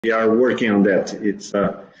we are working on that. It's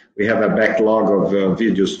we have a backlog of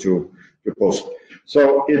videos to post.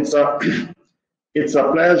 So it's a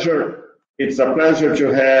pleasure. It's a pleasure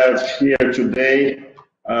to have here today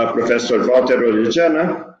Professor Walter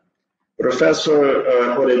Orellana. Professor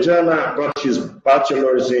Orellana got his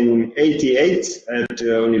bachelor's in '88 at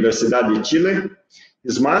Universidad de Chile,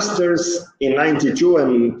 his master's in '92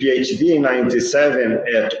 and PhD in '97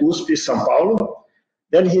 at USP São Paulo.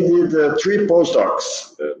 Then he did 3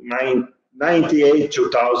 postdocs,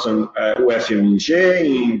 98-2000 UFMG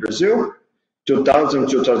in Brazil,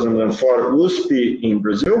 2000-2004 USP in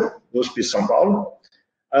Brazil, USP São Paulo,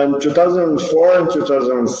 and 2004 and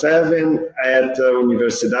 2007 at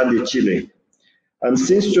Universidad de Chile. And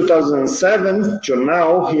since 2007 to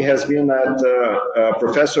now, he has been a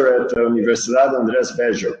professor at Universidad Andrés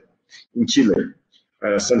Bello in Chile,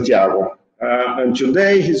 Santiago. And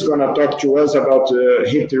today he's going to talk to us about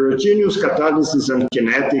heterogeneous catalysis and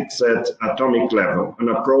kinetics at atomic level, an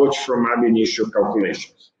approach from ab-initio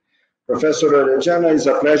calculations. Professor Orellana, it's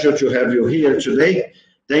a pleasure to have you here today.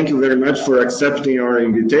 Thank you very much for accepting our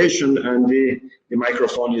invitation, and the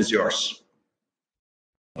microphone is yours.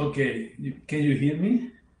 Okay, can you hear me?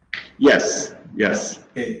 Yes, yes.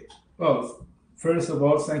 Okay, well, first of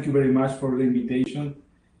all, thank you very much for the invitation.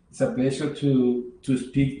 It's a pleasure to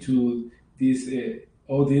speak to this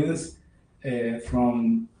audience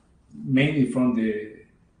mainly from the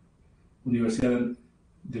Universidad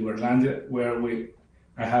de Orellana, where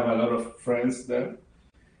I have a lot of friends there.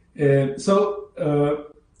 In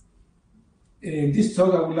this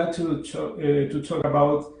talk, I would like to talk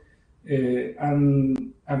about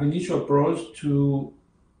an initial approach to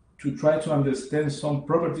try to understand some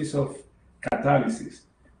properties of catalysis.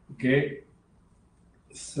 Okay,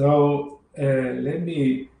 so let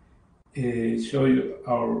me show you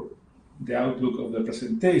the outlook of the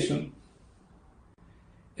presentation.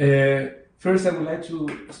 First, I would like to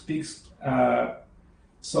speak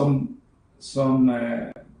some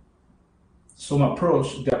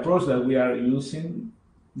approach, the approach that we are using,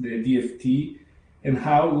 the DFT, and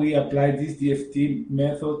how we apply this DFT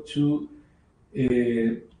method to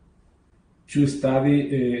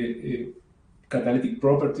study catalytic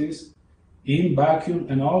properties in vacuum,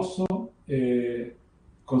 and also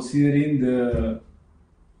considering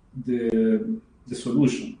the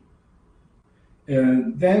solution.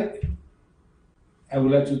 And then I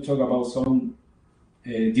would like to talk about some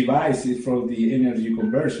devices for the energy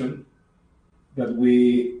conversion that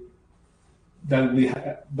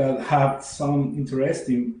have some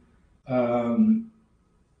interesting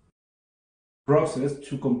process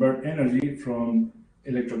to convert energy from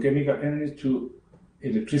electrochemical energy to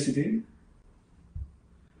electricity.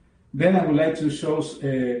 Then I would like to show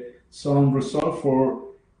some result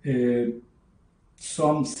for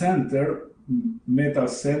some metal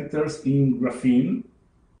centers in graphene,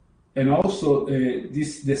 and also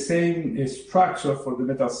the same structure for the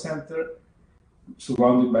metal center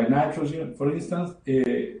surrounded by nitrogen, for instance,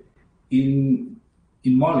 in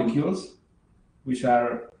molecules which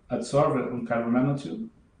are adsorbed on carbon nanotube.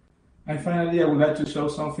 And finally, I would like to show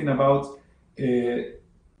something about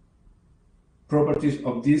properties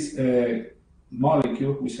of this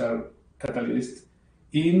molecule, which are catalysts,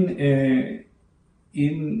 in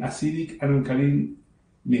acidic and alkaline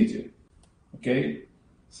media. Okay,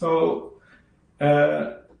 so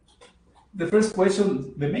the first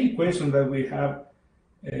question, the main question that we have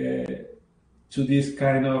to this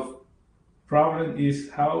kind of problem is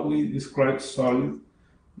how we describe solid,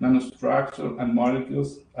 nanostructure, and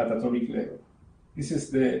molecules at atomic level. This is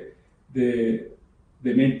the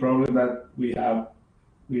main problem that we have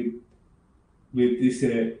with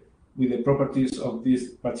the properties of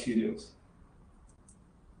these materials.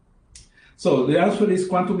 So the answer is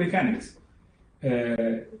quantum mechanics.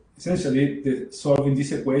 Essentially, solving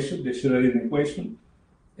this equation, the Schrödinger equation,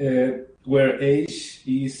 where H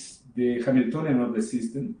is the Hamiltonian of the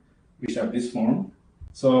system, which have this form.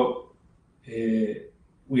 So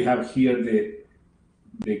we have here the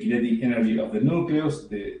kinetic energy of the nucleus,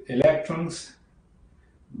 the electrons,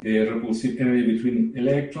 the repulsive energy between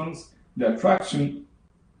electrons, the attractive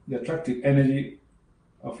energy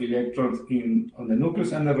of electrons on the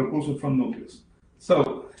nucleus, and the repulsion from nucleus.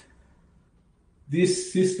 So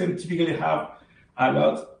this system typically have a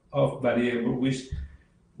lot of variables, which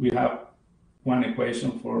we have one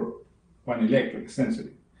equation for one electron,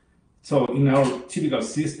 essentially. So in our typical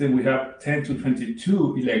system, we have 10 to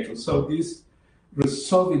 22 electrons. So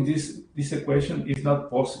resolving this equation is not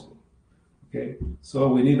possible. Okay, so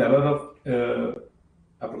we need a lot of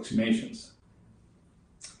approximations.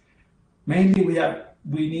 Mainly,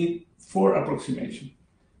 we need 4 approximations.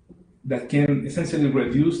 that can essentially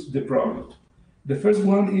reduce the problem. The first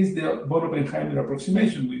one is the von Oppenheimer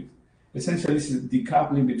approximation, which essentially is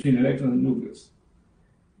decoupling between electron and nucleus.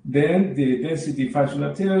 Then the density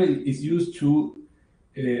functional theory is used to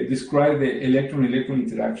describe the electron-electron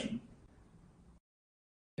interaction.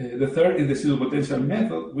 The third is the pseudopotential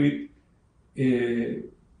method, which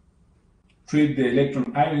treat the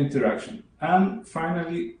electron-ion interaction. And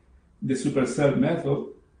finally, the supercell method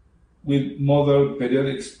with model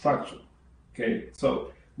periodic structure. Okay,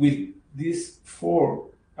 so with these four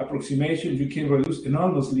approximations, you can reduce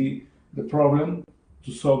enormously the problem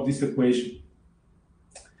to solve this equation.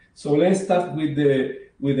 So let's start with the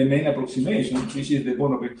main approximation, which is the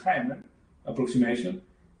von Oppenheimer approximation,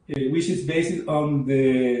 which is based on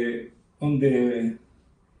the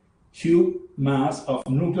cube mass of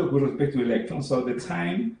nucleus with respect to electrons. So the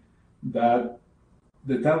time that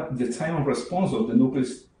the time of response of the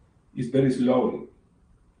nucleus is very slowly,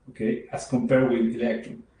 okay, as compared with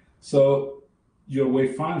electron. So your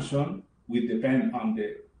wave function will depend on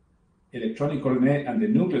the electronic coordinate and the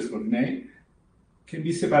nucleus coordinate can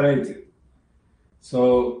be separated.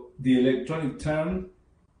 So the electronic term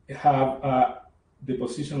have the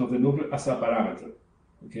position of the nucleus as a parameter,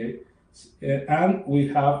 okay? And we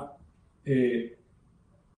have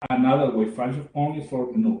another wave function only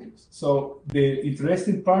for the nucleus. So the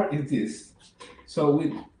interesting part is this. So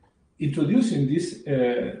with introducing this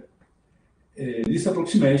this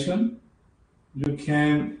approximation, you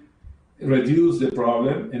can reduce the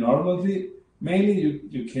problem enormously. Mainly,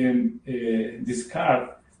 you can discard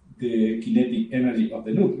the kinetic energy of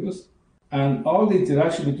the nucleus, and all the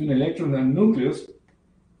interaction between electron and nucleus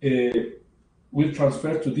will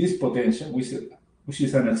transfer to this potential, which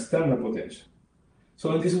is an external potential.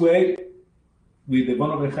 So in this way, with the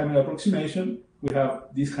von Oppenheimer approximation, we have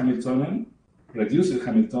this Hamiltonian, reduced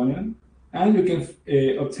Hamiltonian, and you can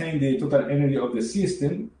obtain the total energy of the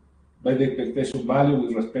system by the expectation value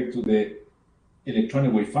with respect to the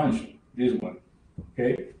electronic wave function, this one,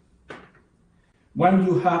 okay? When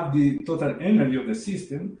you have the total energy of the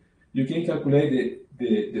system, you can calculate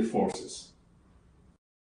the forces.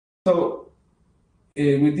 So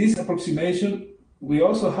with this approximation, we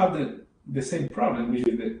also have the same problem, which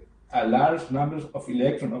is a large number of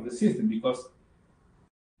electrons of the system, because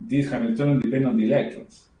this Hamiltonian depends on the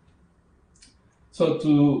electrons. So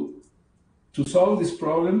to solve this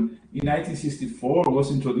problem, in 1964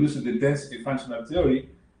 was introduced the density functional theory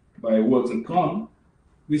by Walter Kohn,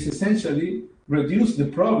 which essentially reduced the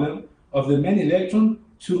problem of the many electrons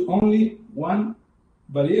to only one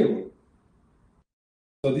variable.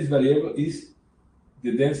 So this variable is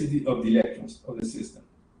the density of the electrons of the system.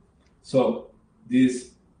 So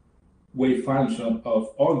this wave function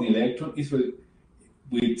of all the electrons is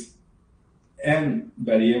with n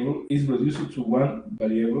variable is reduced to one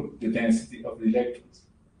variable, the density of the electrons,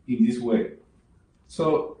 in this way.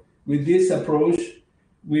 So with this approach,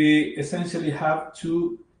 we essentially have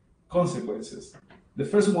two consequences. The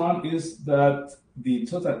first one is that the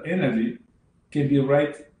total energy can be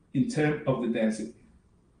right in terms of the density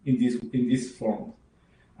in this form.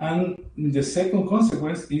 And the second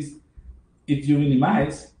consequence is if you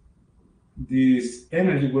minimize this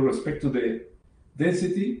energy with respect to the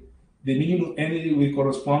density, the minimum energy will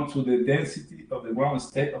correspond to the density of the ground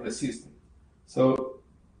state of the system. So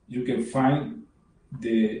you can find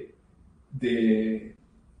the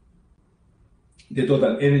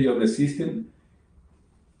total energy of the system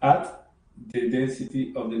at the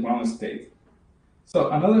density of the ground state. So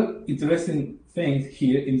another interesting thing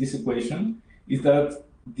here in this equation is that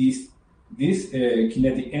this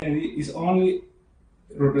kinetic energy is only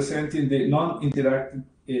representing the non-interacting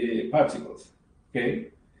particles, okay?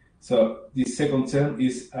 So the second term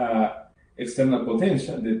is external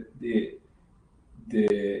potential, the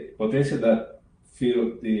potential that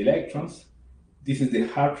fill the electrons. This is the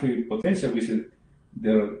Hartree potential, which is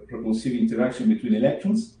the repulsive interaction between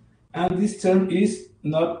electrons. And this term is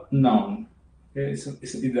not known. Okay? It's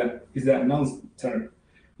a known term,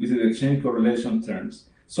 which is the chain correlation terms.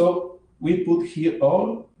 So we put here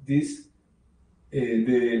all this,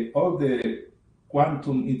 all the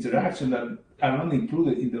quantum interaction that are not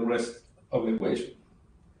included in the rest of the equation.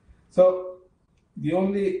 So the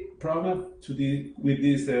only problem with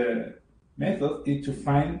this method is to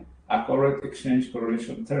find a correct exchange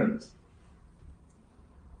correlation terms.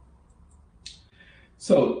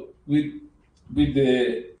 So with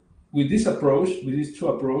this approach, with these two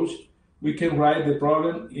approaches, we can write the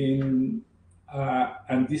problem in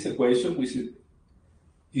and this equation, which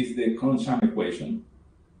is the Kohn-Sham equation,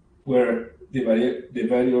 where the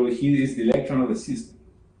variable here is the electron of the system.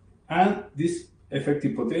 And this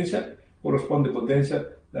effective potential corresponds to the potential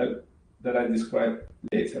that that I describe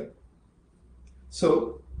later.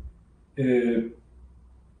 So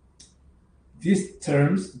these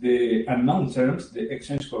terms, the unknown terms, the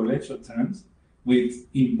exchange correlation terms, which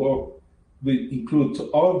include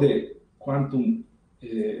all the quantum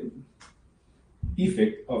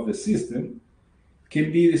effect of the system,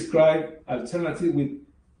 can be described alternatively with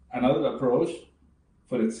another approach.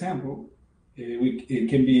 For example, it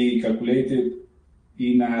can be calculated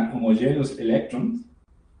in a homogeneous electron,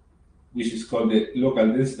 which is called the local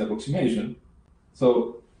density approximation.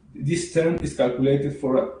 So this term is calculated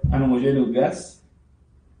for an homogeneous gas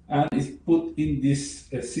and is put in this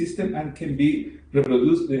system and can be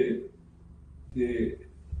reproduced the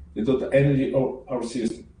total energy of our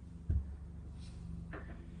system.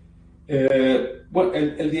 Well,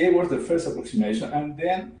 LDA was the first approximation, and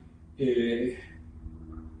then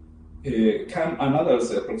came another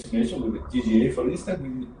approximation with the GGA, for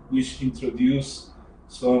instance, which introduced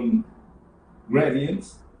some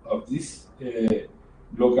gradients of this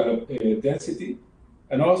local density,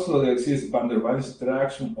 and also there exists van der Waals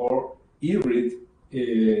interaction or hybrid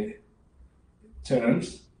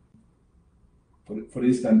terms. For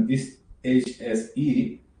instance, this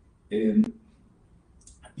HSE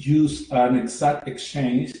use an exact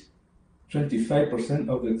exchange, 25%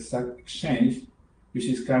 of the exact exchange, which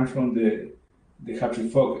is come from the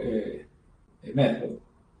Hartree-Fock method,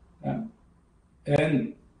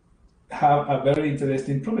 and have a very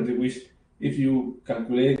interesting property, which if you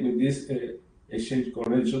calculate with this exchange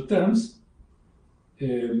correlation terms,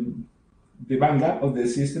 the band gap of the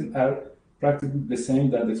system are practically the same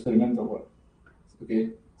that the experimental one.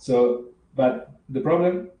 Okay, so but the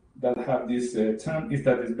problem that have this term is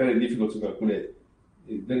that it's very difficult to calculate.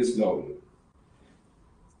 It's very slowly.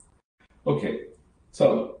 Okay,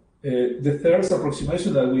 so the third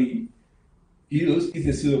approximation that we use is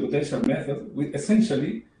the pseudopotential method, which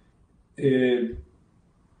essentially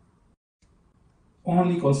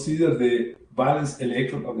only consider the valence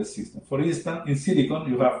electron of the system. For instance, in silicon,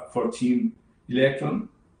 you have 14 electrons,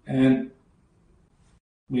 and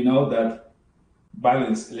we know that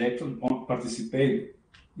valence electrons won't participate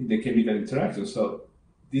in the chemical interaction. So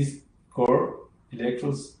these core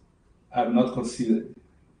electrons are not considered.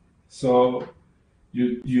 So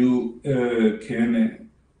you can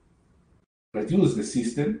reduce the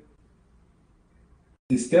system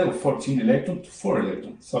instead of 14 electrons to 4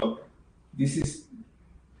 electrons. So this is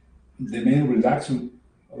the main reduction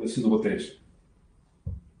of the pseudopotential.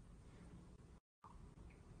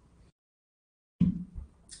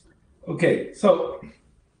 Okay, so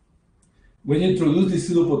when you introduce the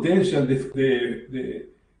pseudopotential,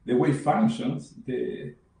 the wave functions,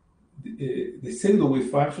 the pseudo wave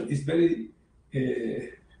function is very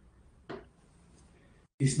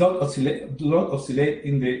do not oscillate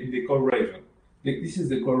in the core region. This is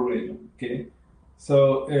the core region. Okay,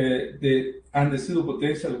 so the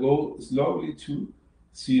pseudopotential go slowly to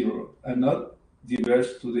 0 and not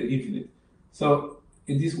diverge to the infinite. So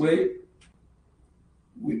in this way,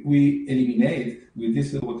 we eliminate, with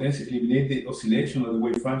this pseudopotential, eliminate the oscillation of the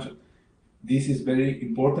wave function. This is very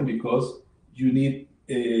important because you need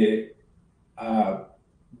a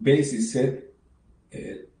basis set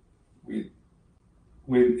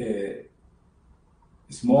with a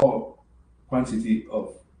small quantity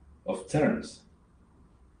of terms.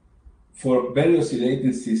 For very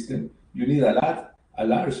oscillating system, you need a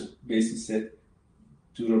large basis set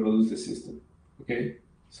to reproduce the system. Okay,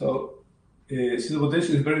 so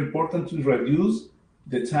pseudopotential is very important to reduce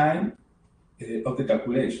the time of the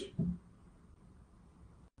calculation.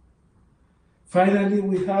 Finally,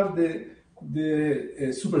 we have the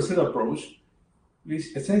supercell approach,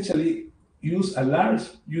 which essentially use a large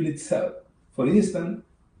unit cell. For instance,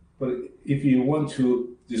 if you want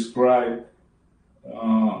to describe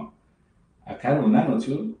a carbon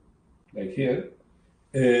nanotube, like here,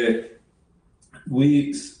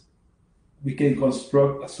 we can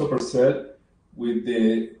construct a supercell with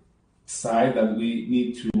the size that we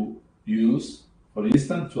need to use, for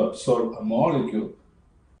instance, to absorb a molecule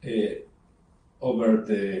over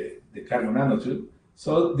the carbon nanotube.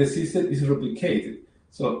 So the system is replicated.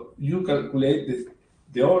 So you calculate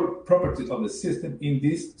the all properties of the system in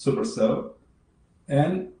this supercell,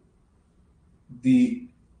 and the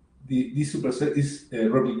supercell is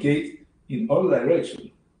replicated in all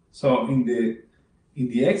directions. So in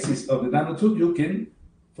the axis of the nanotube, you can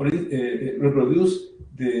reproduce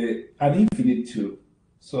an infinite tube.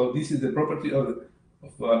 So this is the property of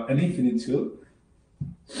an infinite tube.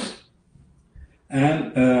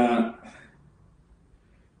 And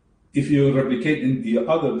if you replicate in the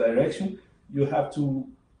other direction, you have to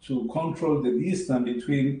control the distance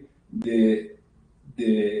between the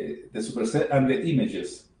the superset and the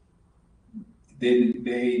images. They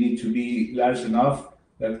need to be large enough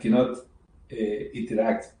that cannot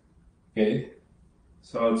interact. Okay,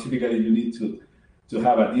 so typically you need to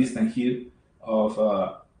have a distance here of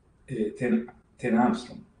 10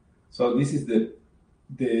 angstrom. So this is the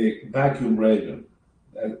vacuum region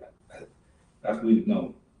that we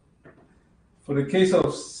know. For the case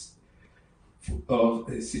of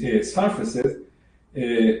surfaces,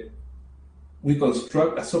 we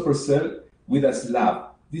construct a supercell with a slab.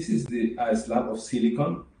 This is a slab of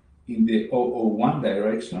silicon in the 001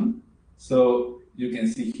 direction. So you can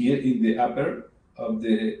see here in the upper of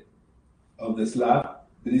the slab,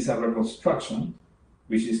 there is a reconstruction,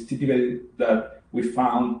 which is typically that we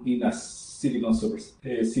found in a silicon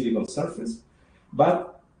surface.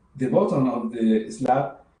 But the bottom of the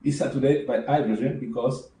slab is saturated by hydrogen,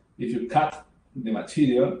 because if you cut the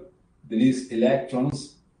material, there is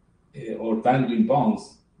electrons or dangling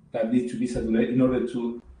bonds that need to be saturated in order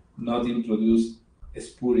to not introduce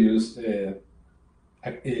spurious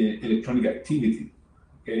electronic activity.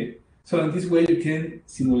 Okay, so in this way you can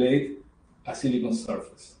simulate a silicon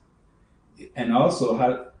surface, and also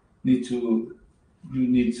you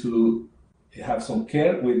need to have some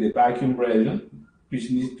care with the vacuum region, which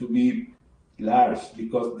needs to be large,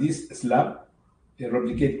 because this slab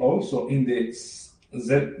replicate also in the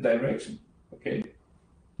Z direction. Okay,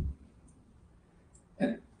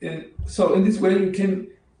 and so in this way you can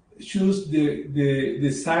choose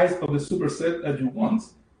the size of the superset that you want,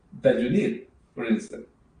 that you need, for instance.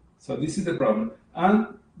 So this is the problem,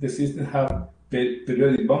 and the system have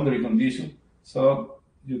periodic boundary condition, so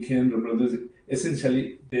you can reproduce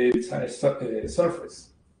essentially the entire surface,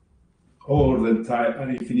 or the entire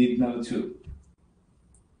infinite nanotube.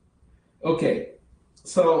 Okay,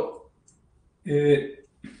 so the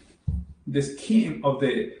scheme of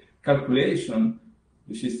the calculation,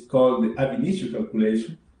 which is called the ab-initio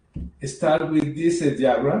calculation, start with this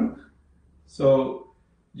diagram. So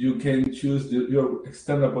you can choose your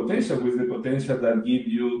external potential with the potential that give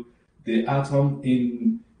you the atom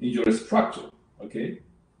in your structure. Okay,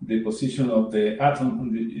 the position of the atom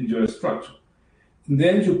in your structure. And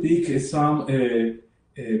then you pick some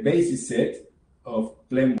basis set of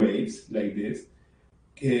plane waves like this,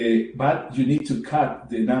 but you need to cut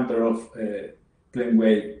the number of plane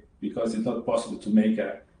wave, because it's not possible to make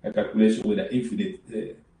a calculation with an infinite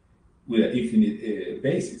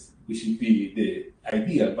basis, which would be the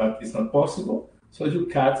ideal, but it's not possible. So you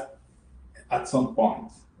cut at some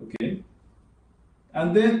point, okay?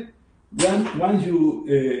 And then once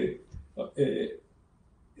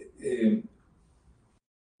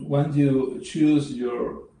you choose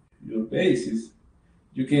your basis,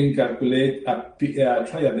 you can calculate a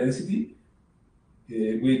trial density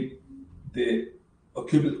with the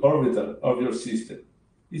occupied orbital of your system.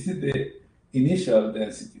 This is the initial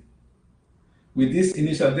density. With this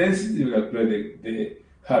initial density, you calculate the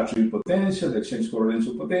Hartree potential, the exchange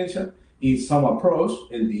coordination potential, in some approach,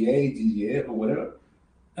 LDA, GGA, or whatever,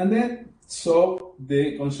 and then solve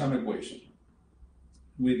the Kohn-Sham equation.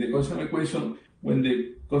 With the Kohn-Sham equation, when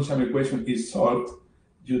the Kohn-Sham equation is solved,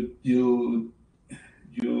 you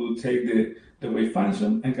take the wave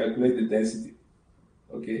function and calculate the density.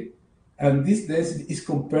 Okay, and this density is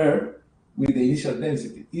compared with the initial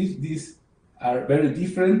density. If these are very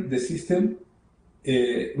different, the system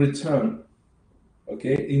return,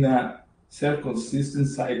 okay, in a self-consistent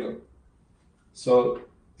cycle. So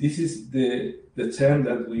this is the term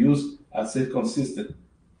that we use as self-consistent.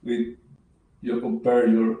 With you compare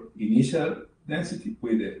your initial density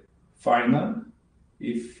with the final.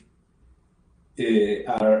 If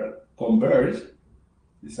are converged,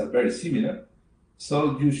 these are very similar.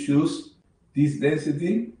 So you choose this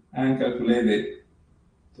density and calculate the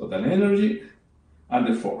total energy and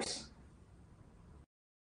the force.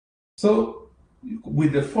 So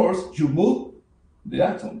with the force, you move the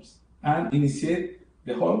atoms and initiate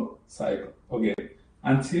the whole cycle again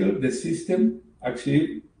until the system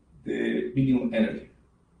achieves the minimum energy.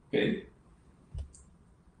 Okay.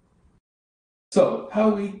 So how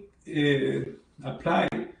we apply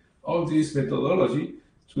all this methodology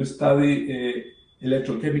to study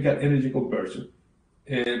electrochemical energy conversion?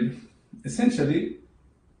 Essentially,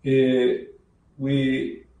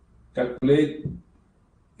 we calculate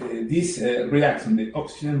this reaction, the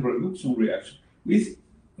oxygen reduction reaction, which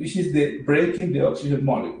is the breaking the oxygen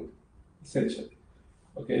molecule, essentially.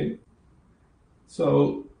 Okay.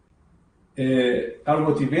 So our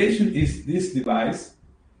motivation is this device,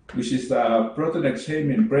 which is a proton exchange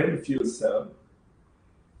membrane fuel cell.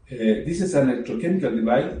 This is an electrochemical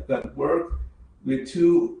device that works with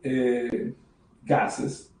two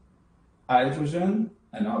gases, hydrogen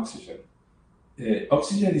and oxygen.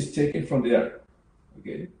 Oxygen is taken from the air,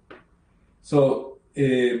 okay? So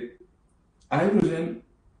hydrogen,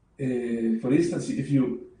 for instance, if you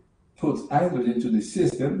put hydrogen to the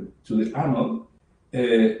system, to the anode,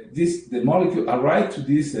 the molecule arrives to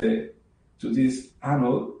this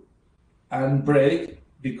anode and break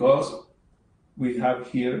because we have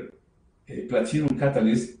here a platinum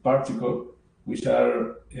catalyst particle which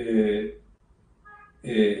are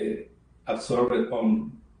absorbed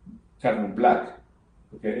on carbon black.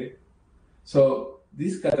 Okay, so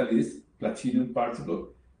this catalyst, platinum particle,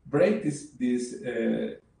 break this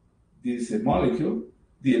molecule.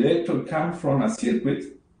 The electron comes from a circuit,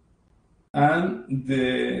 and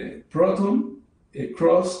the proton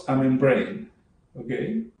cross a membrane.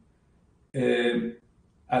 Okay,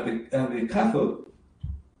 at the cathode,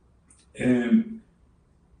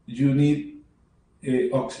 you need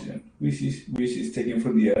oxygen, which is taken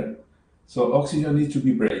from the air. So oxygen needs to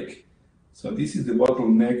be break. So this is the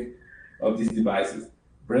bottleneck of these devices,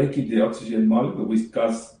 breaking the oxygen molecule, which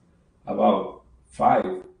costs about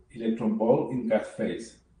 5 electron volt in gas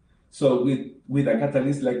phase. So with a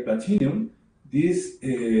catalyst like platinum, this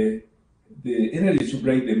the energy to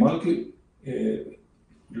break the molecule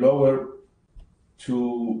lower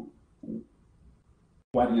to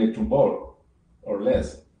 1 electron volt or less.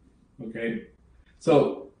 Okay,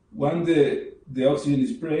 so when the oxygen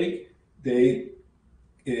is break, they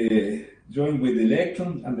join with the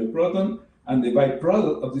electron and the proton, and the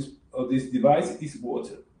byproduct of this device is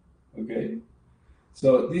water. Okay,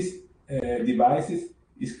 so this device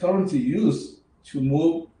is currently used to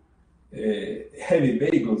move heavy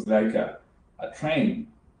vehicles like a train.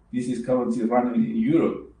 This is currently running in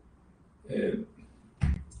Europe.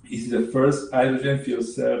 It's the first hydrogen fuel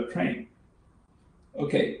cell train.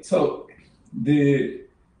 Okay, so the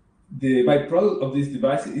byproduct of this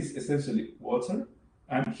device is essentially water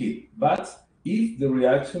and heat. But if the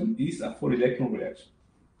reaction is a 4-electron reaction,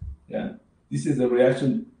 yeah, this is the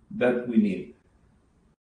reaction that we need.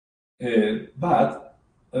 But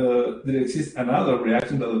there exists another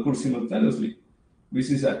reaction that occurs simultaneously, which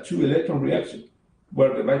is a 2-electron reaction,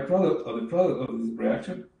 where the byproduct or the product of this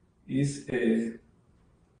reaction is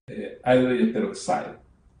hydrogen peroxide.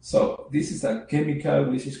 So this is a chemical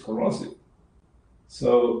which is corrosive.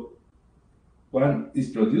 So when it's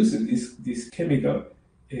produced, this chemical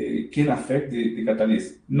can affect the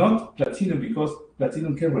catalyst. Not platinum, because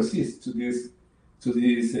platinum can resist to this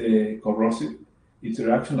corrosive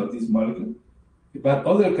interaction of this molecule. But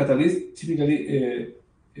other catalysts typically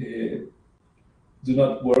do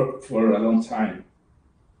not work for a long time.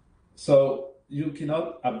 So you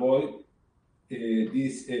cannot avoid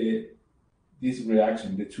this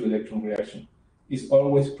reaction, the 2-electron reaction. Is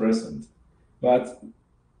always present, but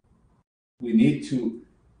we need to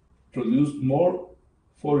produce more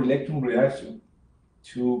 4-electron reaction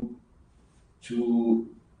to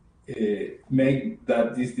make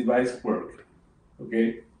this device work.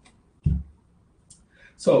 Okay.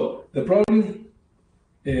 So the problem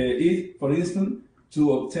is, for instance,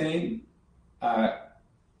 to obtain a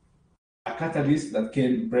catalyst that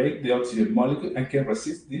can break the oxygen molecule and can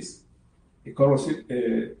resist this corrosive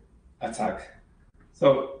attack.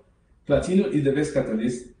 So platinum is the best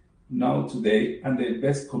catalyst now today and the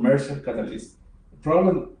best commercial catalyst. The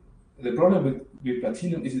problem with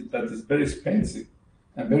platinum is that it's very expensive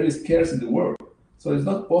and very scarce in the world. So it's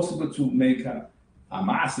not possible to make a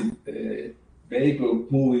massive vehicle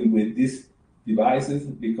moving with these devices,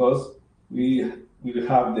 because we will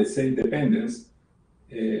have the same dependence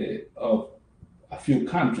of a few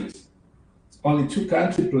countries. Only 2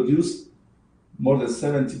 countries produce more than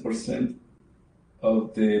 70%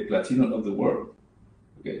 of the platinum of the world.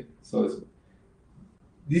 Okay, so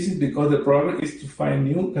this is because the problem is to find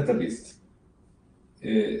new catalysts.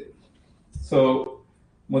 So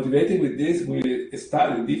motivated with this, we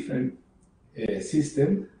study different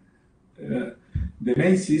systems. The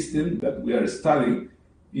main system that we are studying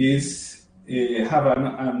is have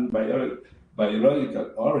an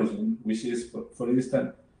biological origin, which is, for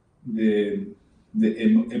instance, the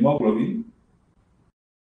hemoglobin,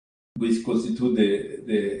 which constitute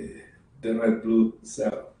the red blood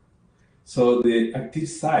cell. So the active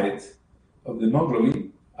sites of the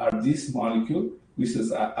hemoglobin are this molecule, which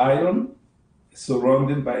is an iron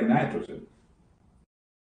surrounded by nitrogen,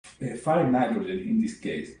 5 nitrogen in this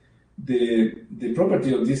case. The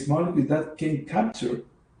property of this molecule is that can capture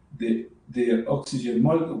the oxygen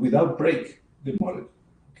molecule without break the molecule.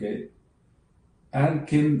 Okay, and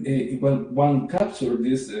can when one capture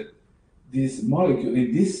this molecule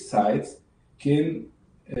in these sites, can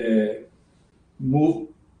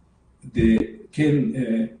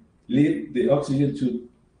lead the oxygen to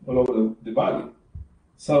all over the body.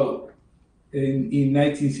 So in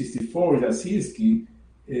 1964, Jasinski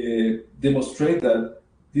demonstrated that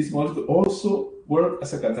this molecule also works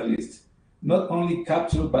as a catalyst, not only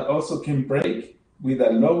capture but also can break with a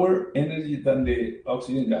lower energy than the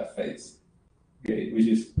oxygen gas phase, okay, which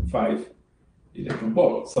is 5 electron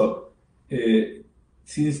volts. So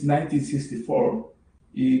since 1964,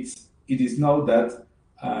 it is known that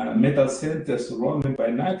metal center surrounded by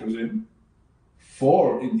nitrogen,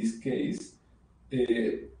 4 in this case,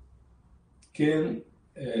 can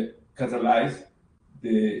catalyze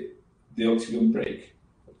the oxygen break.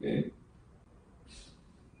 Okay.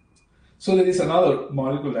 So there is another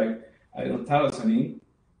molecule like iron phthalocyanine.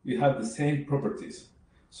 We have the same properties.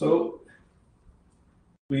 So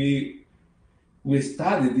we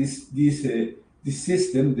studied this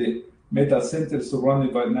system, the metal center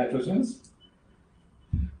surrounded by nitrogens,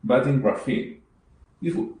 but in graphene.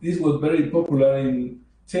 This was very popular in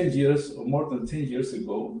 10 years or more than 10 years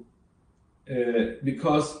ago,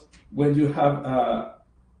 because when you have a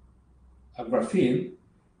graphene,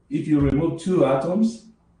 if you remove 2 atoms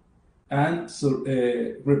and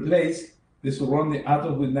replace the surrounding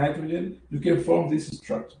atom with nitrogen, you can form this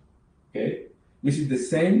structure, okay, which is the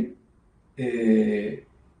same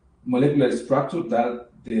molecular structure that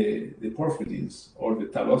the porphyrines or the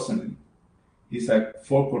phthalocyanine is a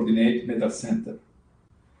 4-coordinate metal center.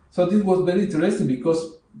 So this was very interesting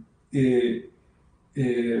because graphene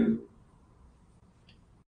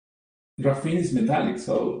is metallic,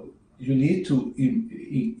 so you need to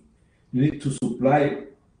supply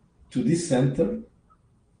to this center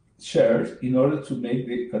shares in order to make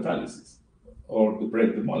the catalysis or to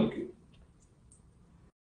break the molecule.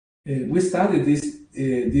 We studied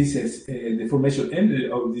the formation energy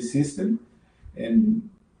of this system, and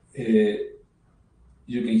you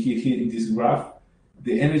can see here in this graph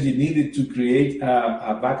the energy needed to create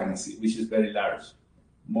a vacancy, which is very large,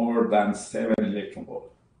 more than 7 electron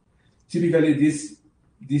volts. Typically, this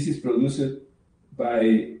is produced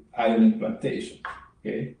by ion implantation.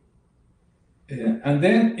 Okay, and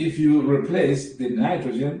then if you replace the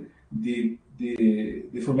nitrogen, the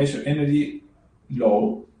formation energy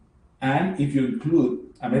low, and if you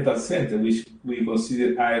include a metal center, which we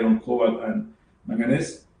consider iron, cobalt, and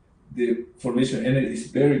manganese, the formation energy is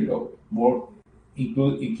very low, more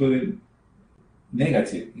including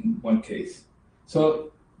negative in one case.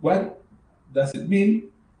 So what does it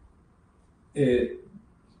mean?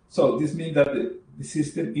 So this means that the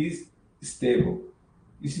system is stable.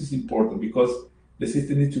 This is important because the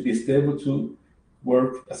system needs to be stable to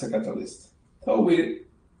work as a catalyst. So we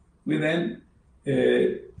then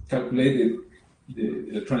calculated the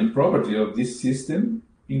electronic property of this system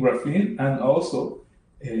in graphene, and also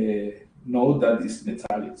know that it's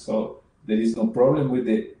metallic. So there is no problem with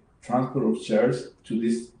the transfer of charge to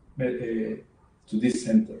this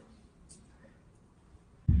center.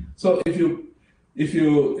 So if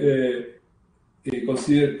you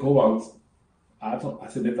consider cobalt atom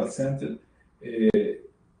as a metal center,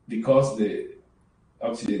 because the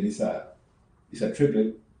oxygen is a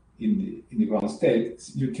triplet in the ground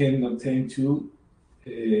state, you can obtain 2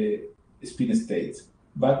 spin states.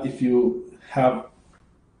 But if you have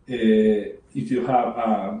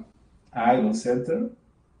ion center,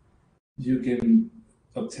 you can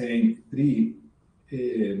obtain 3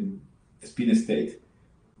 spin states.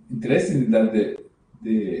 Interesting that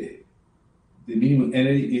the minimum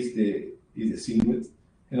energy is the singlet,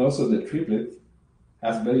 and also the triplet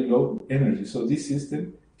has very low energy. So this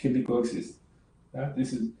system can be coexist.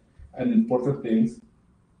 This is an important thing.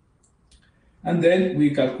 And then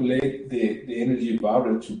we calculate the energy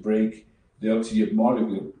barrier to break the oxygen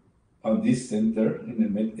molecule on this center,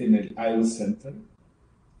 in the ion center,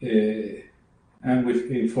 and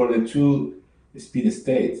for the 2 spin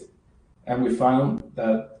states, and we found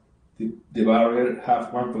that the barrier has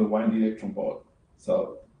 1.1 electron volt.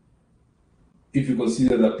 So if you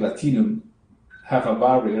consider that platinum have a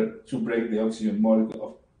barrier to break the oxygen molecule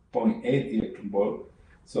of 0.8 electron volt,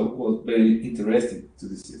 so it was very interesting to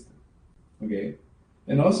the system. Okay,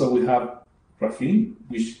 and also we have graphene,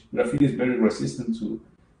 which graphene is very resistant to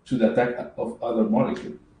the attack of other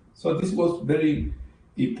molecules. So this was very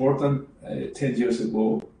important 10 years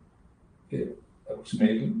ago,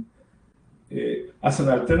 approximately, as an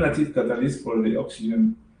alternative catalyst for the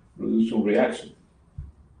oxygen reduction reaction.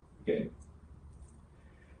 Okay,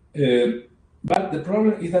 but the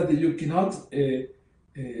problem is that you cannot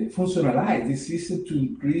functionalize this system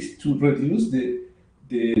to reduce the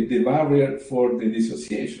barrier for the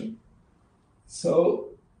dissociation. So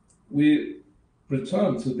we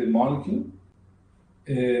return to the molecule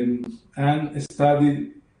and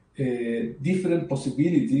studied different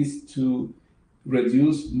possibilities to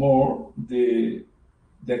reduce more the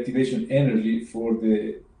activation energy for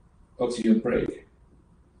the oxygen break.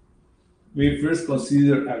 We first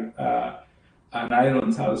considered an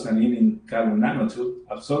iron phthalocyanine in carbon nanotube,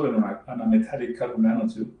 absorbed on a metallic carbon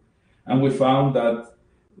nanotube, and we found that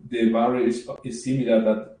the barrier is similar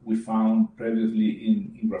that we found previously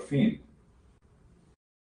in graphene.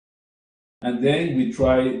 And then we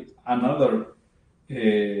tried another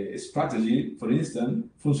strategy, for instance,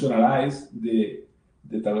 functionalize the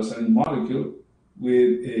phthalocyanine molecule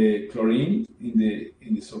with chlorine in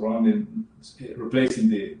the surrounding, replacing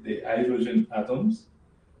the hydrogen atoms,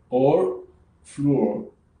 or fluor.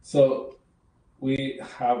 So we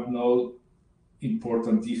have no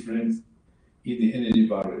important difference in the energy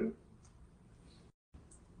barrier.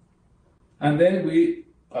 And then we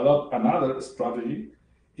adopt another strategy,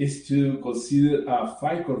 is to consider a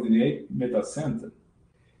 5-coordinate metal center.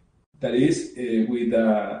 That is,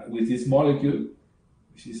 with this molecule,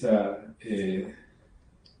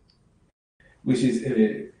 which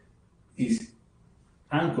is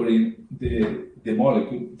anchoring the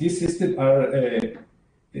molecule. These systems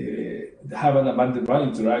have an abundant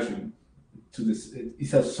interaction to this.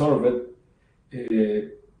 It's absorbed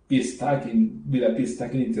p stacking with a p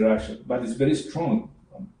stacking interaction, but it's very strong,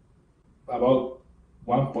 about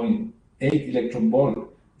 1.8 electron volt.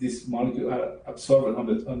 This molecule are absorbed on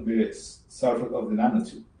the surface of the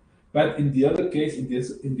nanotube. But in the other case, in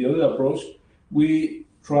the other approach, we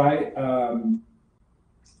try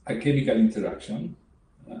a chemical interaction,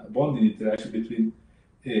 a bonding interaction between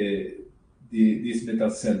this metal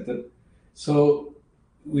center. So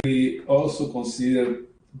we also consider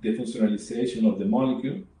the functionalization of the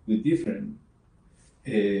molecule with different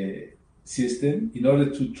system in order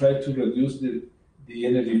to try to reduce the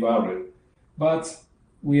energy barrier. But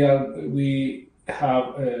we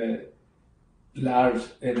have large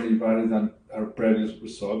energy barrier than our previous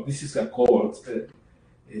result. This is a cobalt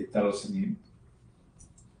phthalocyanine.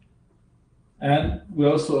 And we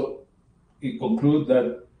also conclude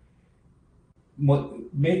that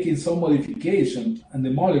making some modification and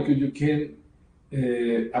the molecule, you can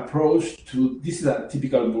approach to, this is a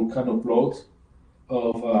typical volcano plot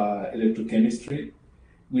of electrochemistry,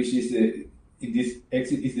 which is in this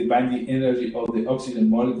exit is the binding energy of the oxygen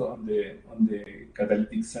molecule on the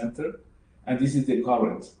catalytic center, and this is the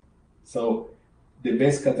current. So the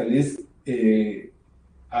best catalysts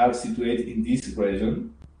are situated in this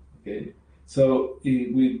region. Okay, so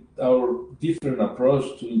with our different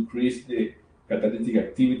approach to increase the catalytic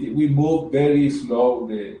activity, we move very slow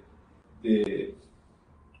the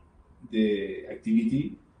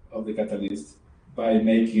activity of the catalyst by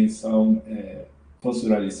making some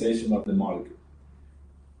functionalization of the molecule.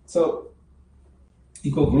 So,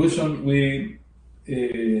 in conclusion, we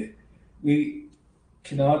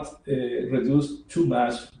cannot reduce too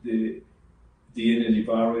much the energy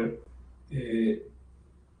barrier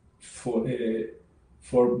for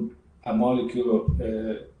a molecule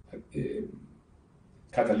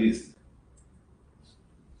catalyst.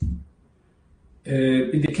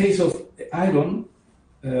 In the case of iron,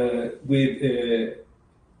 with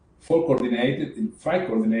 4-coordinated and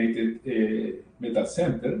 5-coordinated metal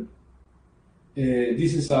center,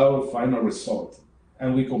 this is our final result,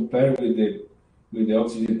 and we compare with the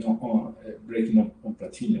oxygen breaking on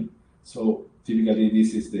platinum. So typically,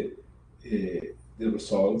 this is the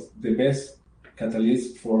result. The best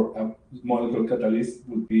catalyst for a molecular catalyst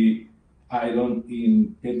would be iron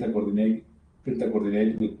in pentacoordinate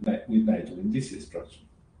with nitrogen. This is structure.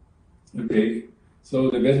 Okay, so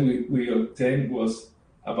the best we obtained was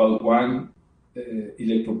about 1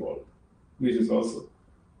 electron volt, which is also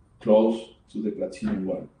close to the platinum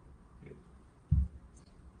one.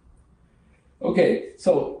 Okay,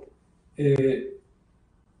 so the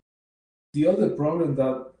other problem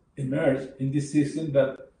that emerged in this system,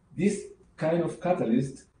 that this kind of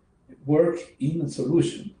catalyst work in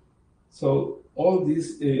solution. So all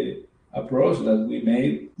this approach that we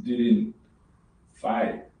made during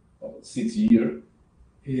 5 or 6 years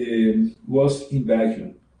was in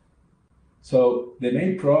vacuum. So the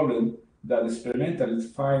main problem that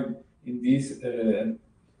experimentalists find in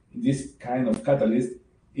this kind of catalyst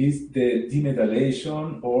is the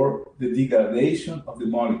demetallation or the degradation of the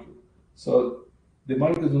molecule. So the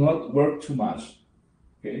molecules do not work too much.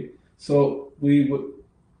 Okay, so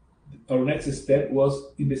our next step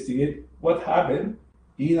was investigate what happened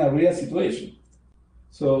in a real situation.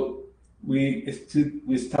 So we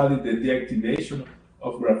studied the deactivation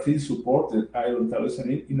of graphene-supported iron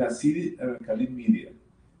phthalocyanine in acidic and alkaline media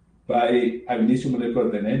by ab-initio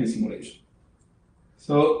molecular dynamics simulation.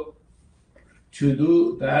 So to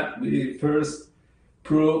do that, we first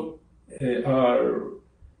prove our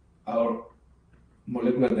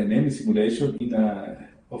molecular dynamic simulation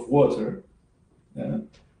of water.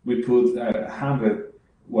 We put 100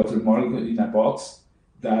 water molecules in a box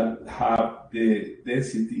that have the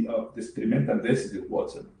density of the experimental density of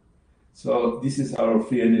water. So this is our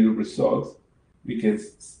free energy result.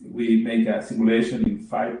 We make a simulation in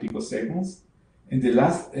 5 picoseconds. In the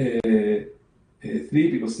last 3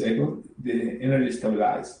 picoseconds, the energy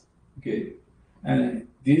stabilized. Okay, and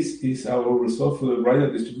this is our result for the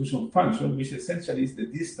radial distribution function, which essentially is the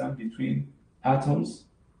distance between atoms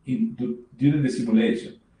during the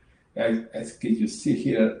simulation. As you see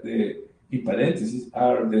here, in parentheses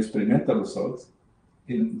are the experimental results.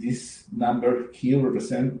 In this number here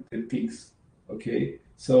represent the peaks. Okay,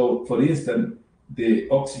 so for instance, the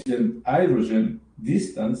oxygen-hydrogen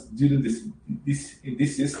distance during in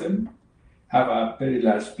this system have a very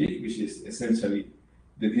large peak, which is essentially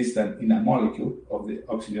the distance in a molecule of the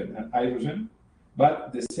oxygen and hydrogen.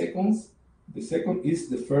 But the second is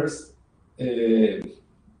the first the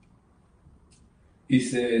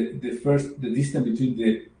distance between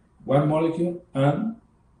the one molecule and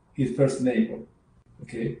its first neighbor.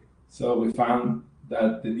 Okay, so we found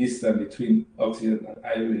that the distance between oxygen and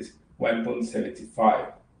hydrogen is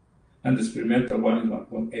 1.75, and the experimental one is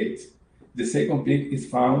 1.8. The second peak is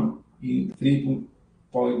found in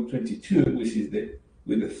 3.22, which is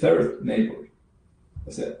with the third neighbor.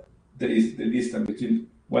 So there is the distance between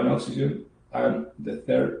one oxygen and the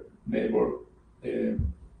third neighbor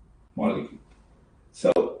molecule.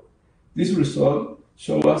 So this result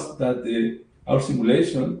shows us that our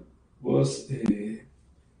simulation was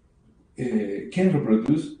can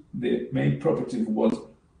reproduce the main property of water.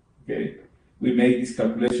 Okay, we made this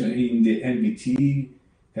calculation in the NBT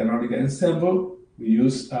canonical ensemble. We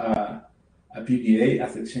use a PVA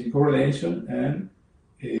as exchange correlation and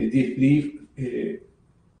DFT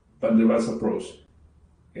van der Waals approach.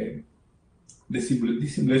 Okay, this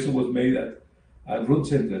simulation was made at room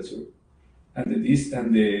temperature, and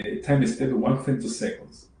the time step of 1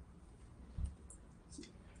 femtoseconds.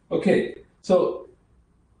 Okay, so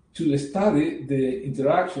to study the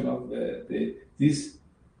interaction of this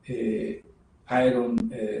iron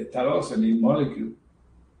phthalocyanine molecule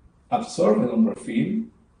absorbed on graphene,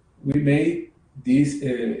 we made this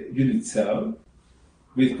unit cell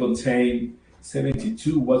which contain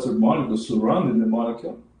 72 water molecules surrounding the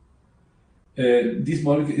molecule. This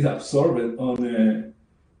molecule is absorbed on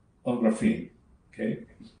graphene. Okay,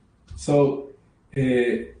 so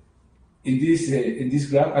in this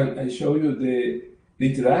graph, I show you the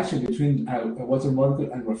interaction between a water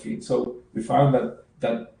molecule and graphene. So we found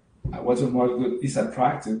that a water molecule is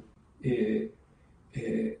attracted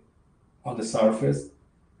on the surface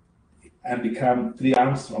and become 3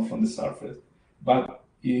 Armstrong from the surface. But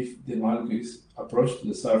if the molecule is approached to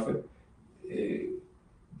the surface,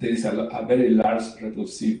 there is a very large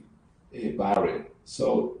repulsive barrier.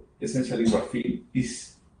 So essentially, graphene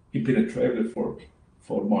is impenetrable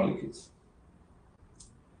for molecules.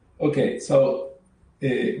 Okay, so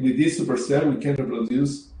with this supercell, we can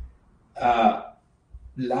reproduce a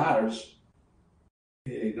large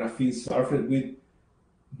graphene surface with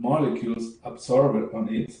molecules absorbed on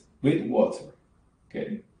it with water.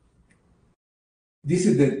 Okay, this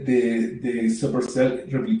is the supercell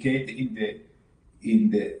replicated in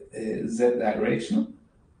the Z direction.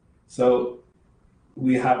 So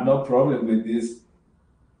we have no problem with this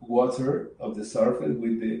water of the surface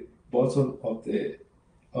with the bottom of the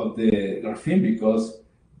graphene, because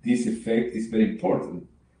this effect is very important.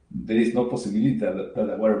 There is no possibility that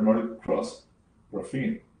a water molecule cross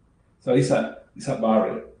graphene. So it's a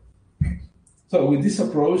barrier. So with this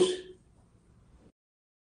approach,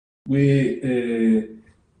 we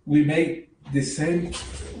make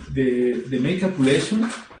the main calculation.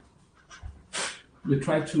 We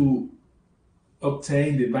try to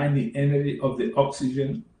obtain the binding energy of the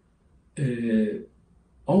oxygen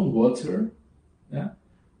on water, yeah,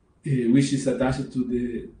 which is attached to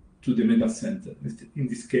the metal center. In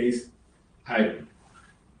this case, iron.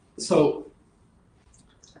 So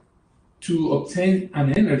to obtain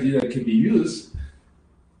an energy that can be used,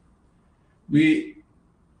 we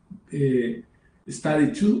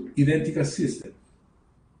study 2 identical systems.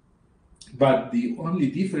 But the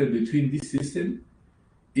only difference between this system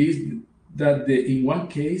is that in one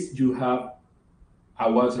case you have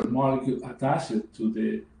a water molecule attached to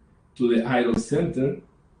the iron center,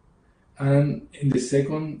 and in the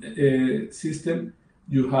second system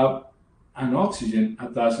you have an oxygen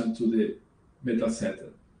attached to the metal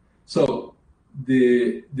center. So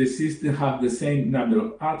the system have the same number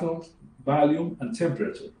of atoms, volume, and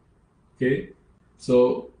temperature. Okay,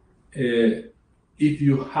 So if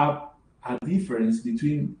you have a difference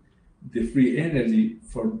between the free energy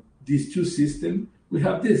for these two systems, we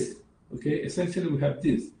have this. Okay, essentially we have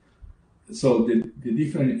this. So the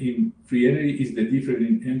difference in free energy is the difference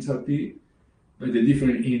in enthalpy, the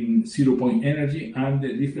difference in 0-point energy, and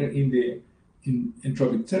the difference in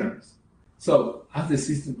entropic terms. So as the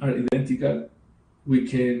systems are identical, we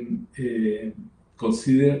can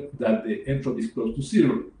consider that the entropy is close to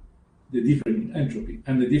zero, the difference in entropy,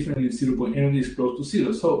 and the difference in 0-point energy is close to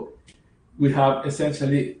zero. So we have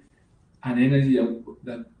essentially an energy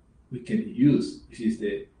that we can use, which is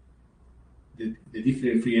the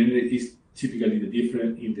different free energy is typically the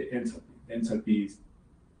difference in the enthalpy. The enthalpy is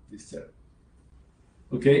this term.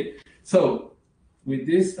 Okay, so with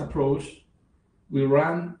this approach, we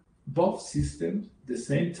run both systems at the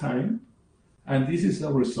same time, and this is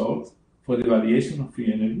a result for the variation of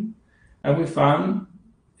free energy. And we found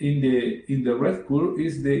in the red curve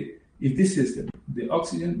is this system, the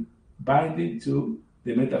oxygen binding to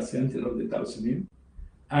the metal center of the phthalocyanine,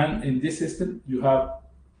 and in this system you have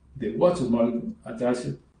the water molecule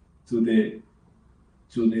attached to the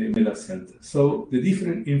metal center. So the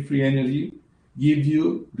difference in free energy gives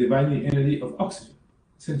you the binding energy of oxygen,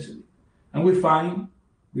 essentially. And we find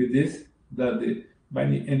with this that the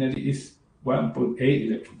binding energy is 1.8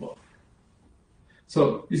 electron volt.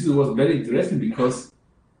 So this was very interesting because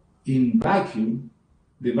in vacuum,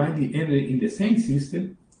 the binding energy in the same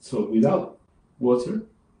system, so without water,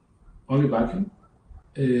 only vacuum,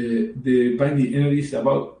 the binding energy is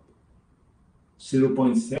about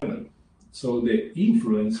 0.7. So the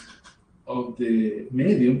influence of the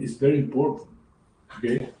medium is very important.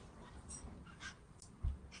 Okay.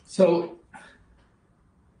 So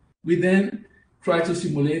we then try to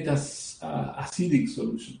simulate as acidic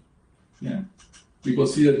solution. Yeah. We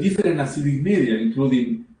consider different acidic media,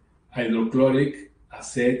 including hydrochloric,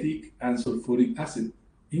 acetic, and sulfuric acid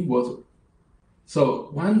in water. So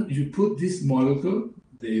when you put this molecule,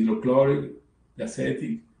 the hydrochloric, the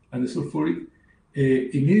acetic, and the sulfuric,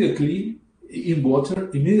 immediately in water,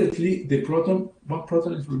 immediately one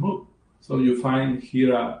proton is removed. So you find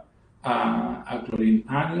here a chlorine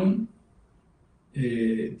anion,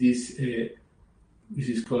 this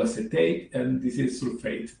is called acetate, and this is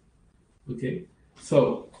sulfate. Okay,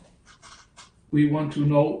 so we want to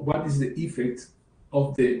know what is the effect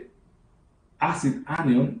of the acid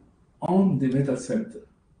anion on the metal center.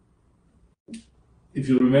 If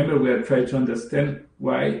you remember, we are trying to understand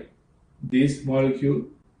why this molecule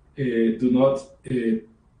is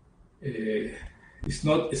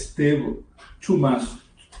not stable too much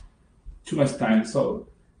time. So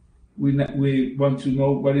we want to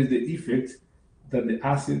know what is the effect that the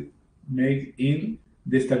acid makes in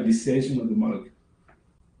the stabilization of the molecule.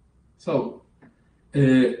 So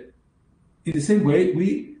in the same way,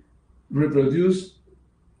 we reproduce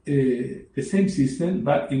the same system,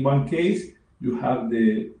 but in one case you have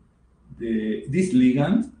this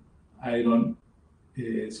ligand, iron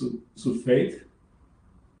sulfate.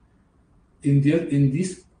 In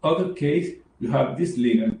this other case, you have this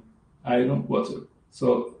ligand, iron water.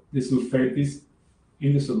 So the sulfate is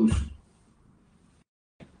in the solution.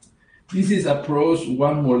 This is approach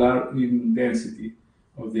 1 molar in density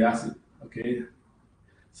of the acid. Okay.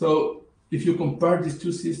 So if you compare these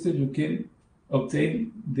two systems, you can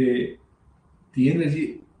obtain the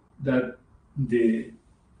energy that the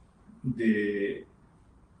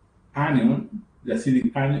anion, the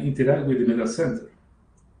acidic anion, interact with the metal center.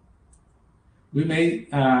 We made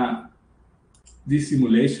this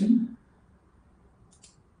simulation,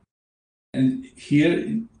 and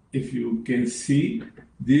here, if you can see,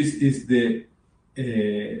 this is the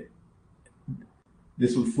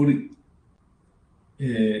sulfuric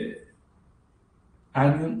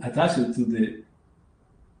anion attached to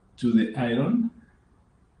the iron,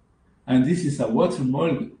 and this is a water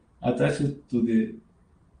molecule attached to the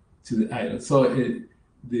iron. So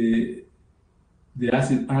the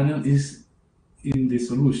acid anion is in the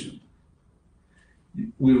solution.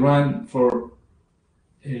 We run for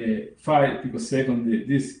 5 picoseconds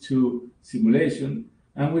these two simulations,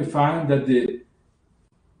 and we find that the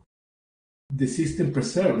system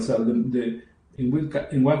preserves. So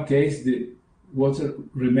in one case, the water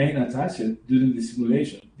remained attached during the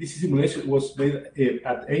simulation. This simulation was made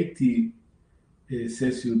at 80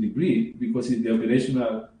 Celsius degree because it's the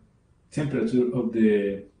operational temperature of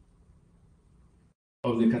the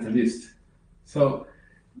catalyst. So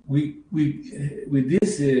with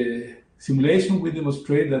this simulation, we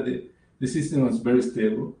demonstrate that the system was very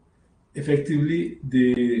stable. Effectively,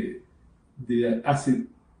 the acid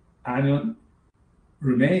anion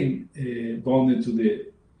remained bonded to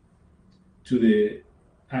to the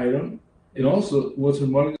iron, and also water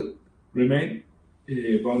molecule remain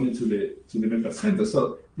bonded to the metal center.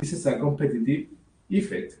 So this is a competitive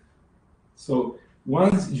effect. So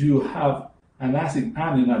once you have an acid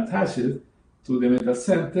anion attached to the metal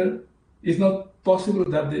center, it's not possible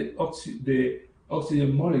that the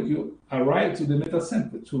oxygen molecule arrive to the metal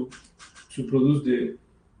center to produce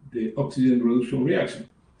the oxygen reduction reaction.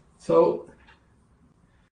 So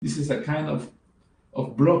this is a kind of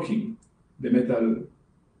blocking the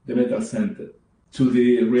metal center to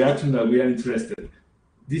the reaction that we are interested.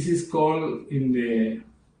 This is called in the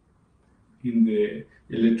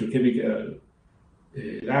electrochemical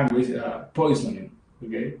language poisoning.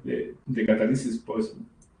 Okay, the catalysis poisoning.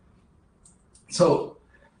 So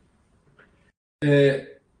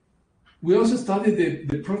we also studied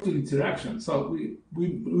the proton interaction. So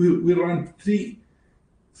we ran three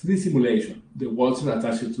simulations. The water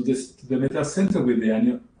attached to the metal center with the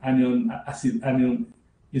acid anion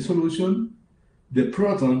in solution, the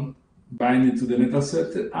proton binding to the metal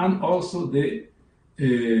center, and also the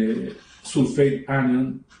sulfate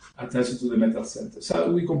anion attached to the metal center.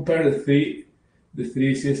 So we compare the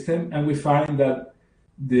three systems, and we find that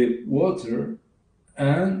the water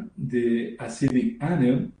and the acidic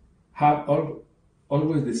anion have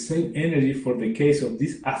always the same energy for the case of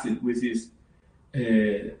this acid, which is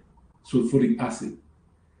sulfuric acid.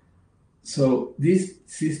 So these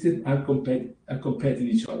systems are competing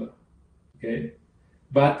each other, okay?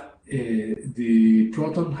 But the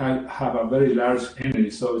proton have a very large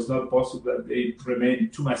energy, so it's not possible that they remain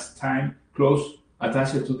too much time close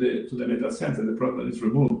attached to the metal center. The proton is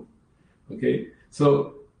removed, okay?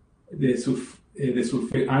 So the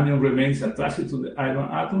sulfate anion remains attached to the iron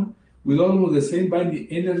atom with almost the same binding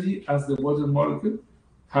energy as the water molecule,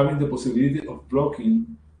 having the possibility of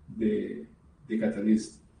blocking the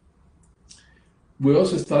catalyst. We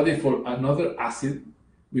also studied for another acid,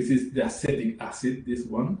 which is the acetic acid, this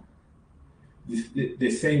one.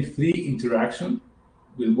 The same three interaction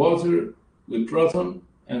with water, with proton,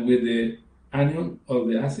 and with the anion of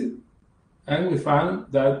the acid. And we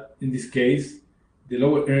found that in this case, the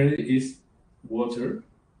lower energy is water,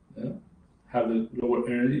 have the lower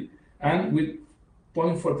energy, and with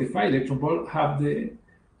 0.45 electron volt have the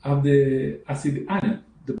acidic anion.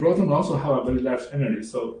 The proton also have a very large energy,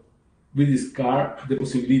 so we discard the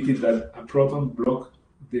possibility that a proton block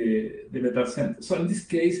the metal center. So in this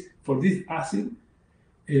case, for this acid,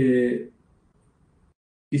 it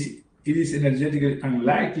is energetically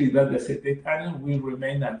unlikely that the acetate anion will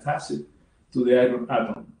remain attached to the iron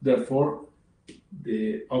atom. Therefore,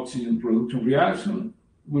 the oxygen production reaction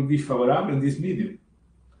will be favorable in this medium.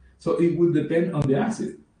 So it will depend on the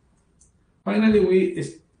acid. Finally,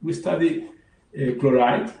 we study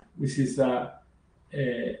chloride, which is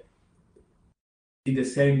in the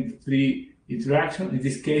same three interaction. In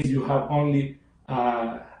this case, you have only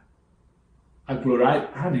a chloride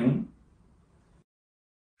anion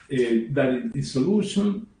that is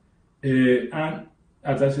solution and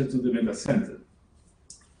attached to the metal center.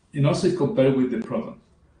 And also it's compared with the proton.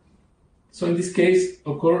 So in this case,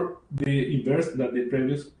 occur the inverse that the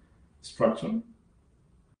previous structure.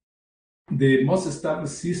 The most stable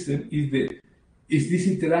system is this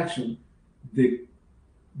interaction, the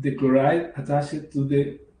chloride attached to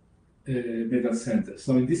the metal center.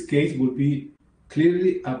 So in this case, would be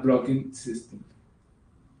clearly a blocking system.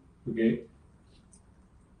 Okay.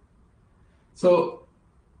 So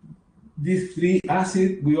these three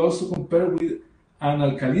acids we also compare with an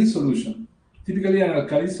alkaline solution. Typically, an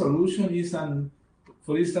alkaline solution is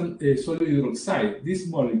for instance, a sodium hydroxide, this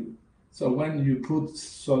molecule. So when you put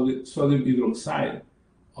sodium hydroxide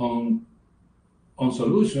on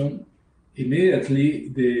solution,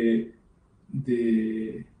 immediately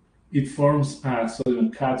it forms a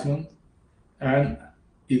sodium cation and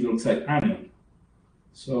hydroxide anion.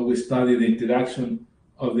 So we study the interaction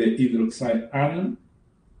of the hydroxide anion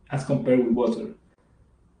as compared with water.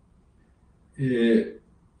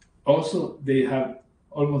 Also, they have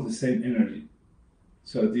almost the same energy.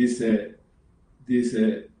 So this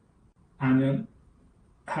anion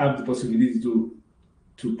have the possibility to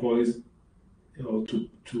poison or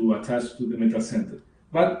to attach to the metal center.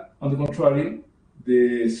 But on the contrary,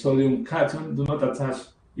 the sodium cation do not attach.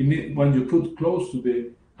 When you put close to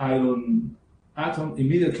the iron atom,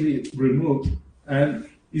 immediately it's removed and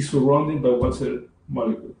is surrounded by water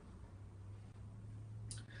molecule.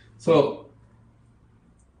 So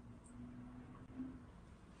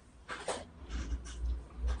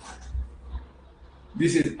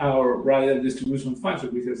this is our radial distribution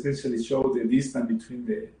function, which essentially shows the distance between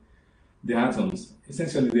the atoms.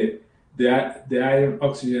 Essentially, the iron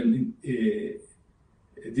oxygen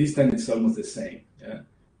distance is almost the same, yeah?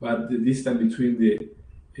 But the distance between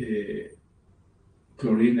the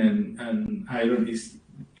chlorine and iron is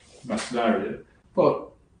much larger. But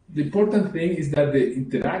the important thing is that the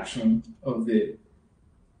interaction of the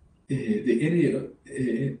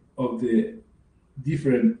energy of the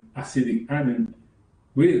different acidic anion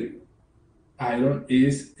with iron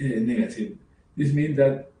is negative. This means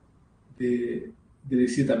that there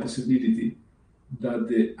is a possibility that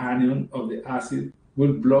the anion of the acid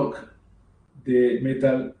will block the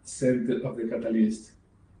metal center of the catalyst,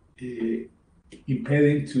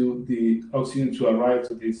 impeding to the oxygen to arrive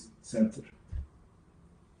to this center.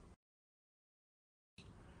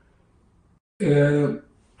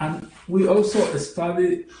 And we also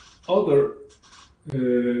studied other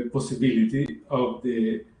possibility of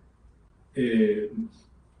the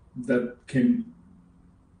that can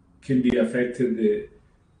be affected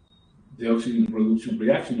the oxygen production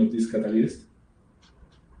reaction of this catalyst.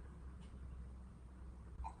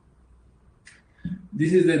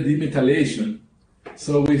 This is the demetallation.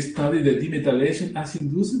 So we study the demetallation as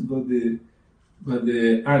induced by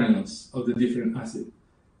the anions of the different acids.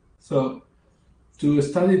 So to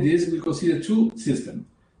study this, we consider two systems.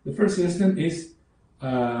 The first system is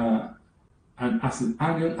an acid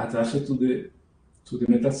anion attached to the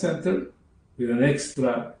metal center with an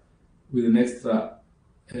extra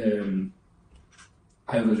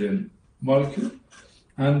hydrogen molecule,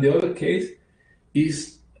 and the other case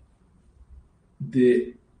is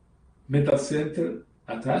the metal center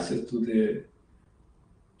attached to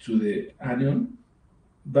the anion,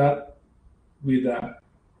 but with a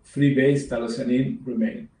free base phthalocyanine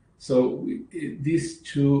remain. So this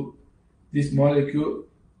molecule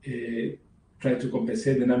try to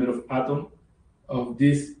compensate the number of atoms of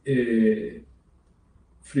this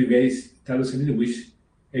free base phthalocyanine, which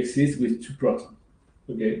exists with 2 protons.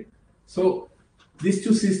 Okay, so these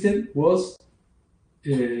two systems was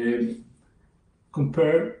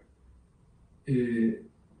compared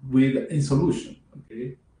with in solution.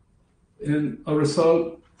 Okay, and our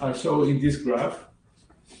result are shown in this graph.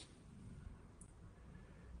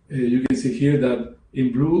 You can see here that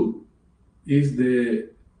in blue is the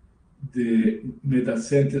metal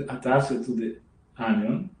center attached to the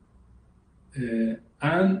anion,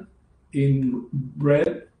 and in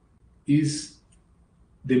red is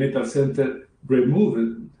the metal center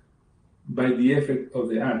removed by the effect of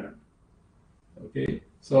the anion. Okay,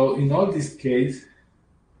 so in all this case,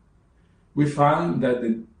 we found that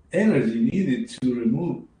the energy needed to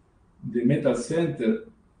remove the metal center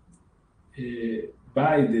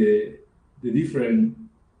by the different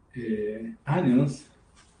anions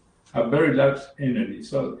have very large energy.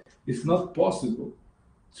 So it's not possible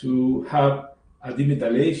to have a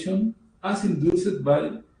demetallation as induced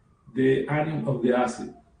by the anion of the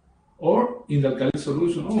acid, or in the alkaline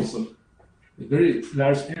solution also, a very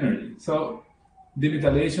large energy. So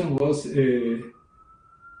demetallation was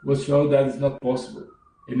shown that it's not possible.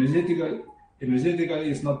 Energetically,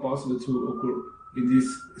 it's not possible to occur in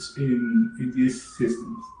these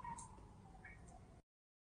systems.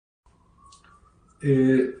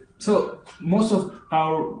 So most of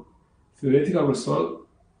our theoretical result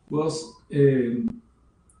was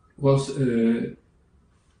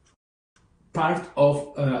part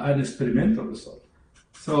of an experimental result.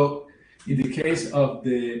 So in the case of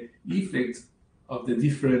the effect of the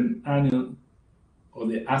different anion or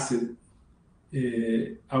the acid,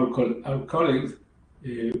 our colleagues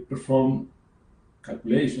performed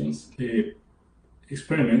calculations,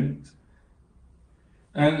 experiments,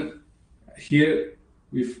 and here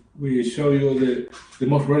we show you the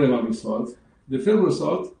most relevant result. The first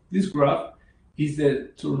result, this graph, is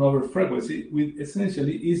the turnover frequency, which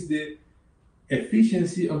essentially is the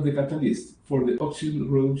efficiency of the catalyst for the oxygen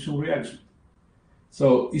reduction reaction.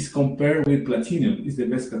 So it's compared with platinum, is the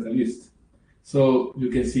best catalyst. So you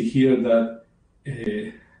can see here that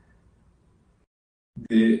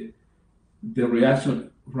the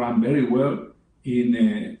reaction ran very well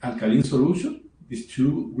in alkaline solution, these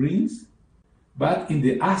two greens, but in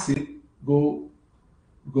the acid go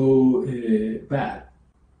bad,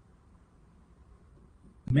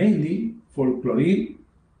 mainly for chlorine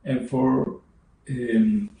and for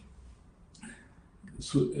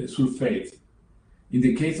sulfate. In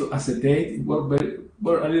the case of acetate, it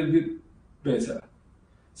were a little bit better.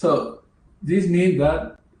 So this means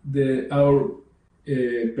that our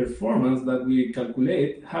performance that we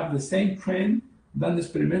calculate have the same trend than the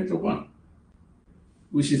experimental one,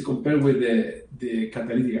 which is compared with the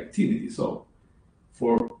catalytic activity. So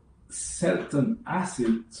for certain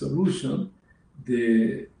acid solution,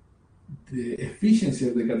 the efficiency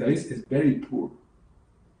of the catalyst is very poor,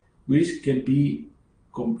 which can be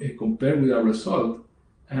compare with our result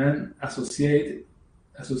and associated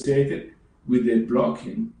with the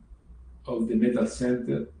blocking of the metal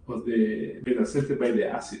center by the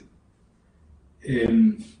acid.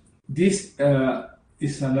 This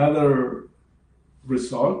is another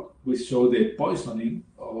result which show the poisoning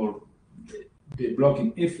or the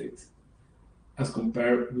blocking effect as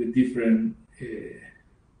compared with different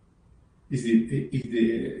is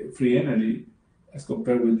the free energy as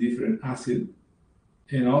compared with different acid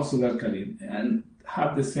and also the alkaline, and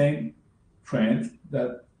have the same trend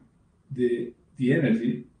that the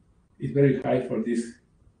energy is very high for this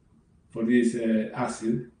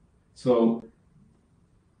acid, so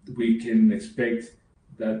we can expect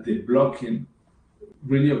that the blocking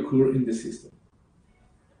really occur in the system.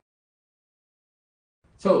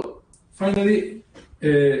 So finally,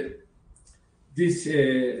 this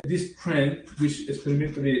trend, which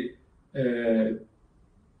experimentally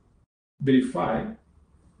verified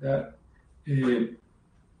that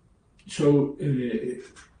show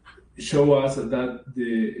us that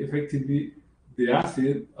effectively the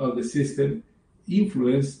acid of the system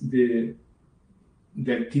influence the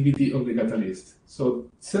activity of the catalyst. So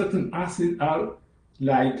certain acids are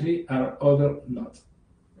likely, are other not.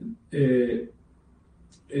 The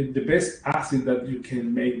best acid that you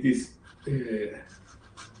can make this,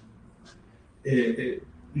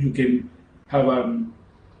 you can have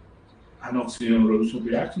an oxygen reduction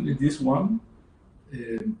reaction with this one,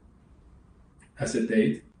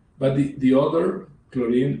 acetate, but the other,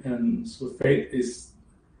 chlorine and sulfate, is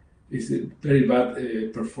a very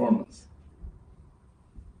bad performance.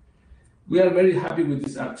 We are very happy with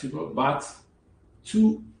this article, but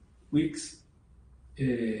 2 weeks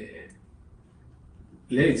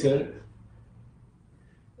later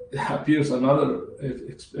appears another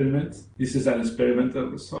experiment. This is an experimental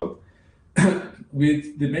result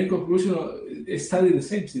with the main conclusion of study the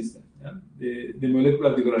same system, yeah? the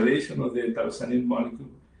molecular degradation of the phthalocyanine molecule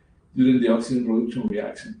during the oxygen reduction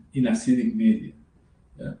reaction in acidic media.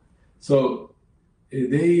 Yeah? So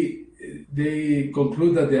they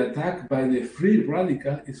conclude that the attack by the free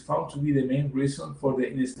radical is found to be the main reason for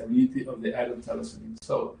the instability of the iron phthalocyanine.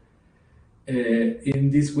 So in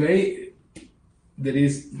this way, there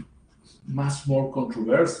is much more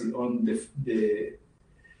controversy on the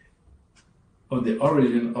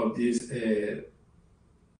origin of this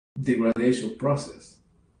degradation process.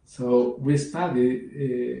 So we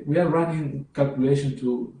study, we are running calculation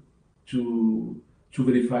to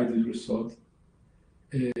verify this result.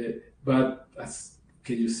 But as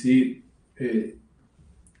can you see, there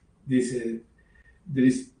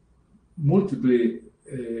is multiple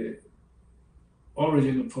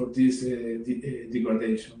origin for these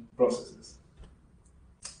degradation processes.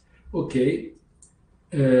 Okay,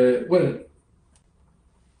 well,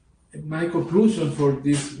 my conclusion for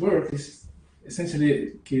this work is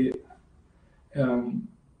essentially that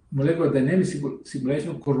molecular dynamic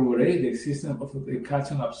simulation corroborate the existence of the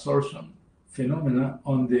cation absorption phenomena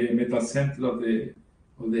on the metal center of the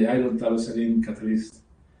iron phthalocyanine catalyst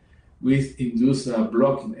with induced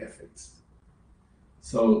blocking effects.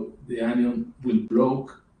 So the anion will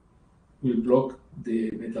block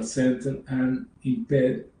the metal center and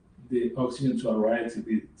impede the oxygen to arrive to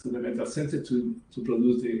the metal center to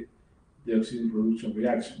produce the oxygen reduction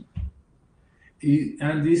reaction.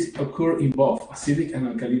 And this occurs in both acidic and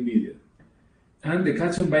alkaline media. And the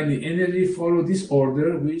cation binding energy follows this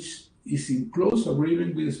order, which is in close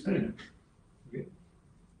agreement with the experiment.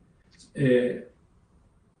 Okay.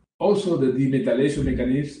 Also, the demetallation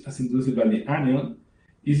mechanism as induced by the anion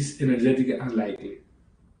is energetically unlikely,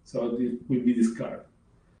 so it will be discarded.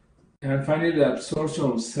 And finally, the absorption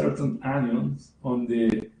of certain anions on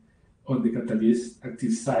the catalyst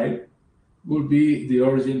active site will be the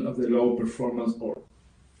origin of the low performance ore.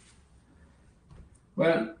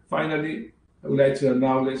 Well, finally, I would like to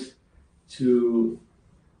acknowledge to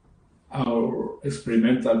our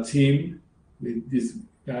experimental team with these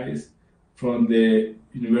guys from the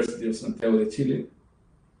University of Santiago de Chile,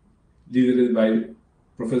 led by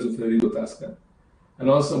Professor Federico Tasca. And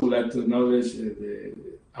also would like to acknowledge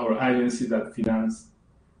our agency that financed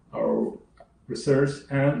our research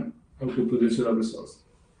and our computational results.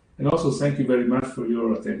 And also thank you very much for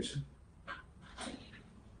your attention.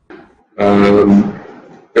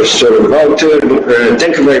 Professor Walter,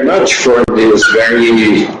 thank you very much for this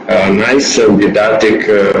very nice and didactic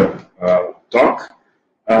talk.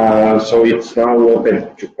 So it's now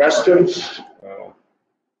open to questions.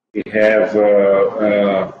 We have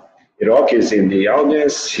Heterogeneous in the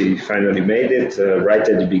audience. He finally made it right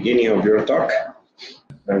at the beginning of your talk.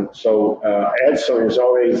 And so Edson is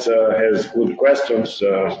always has good questions.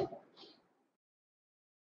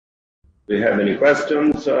 Do you have any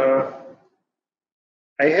questions? I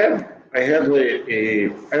have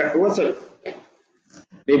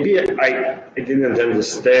maybe I didn't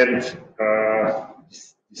understand the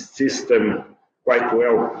system quite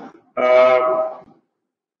well.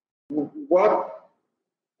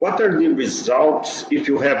 What are the results if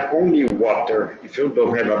you have only water, if you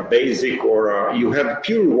don't have a basic or you have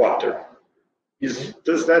pure water?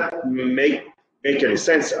 Does that make any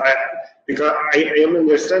sense? Because I am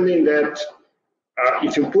understanding that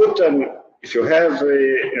if you have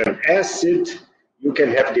an acid, you can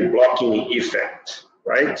have the blocking effect,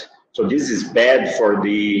 right? So this is bad for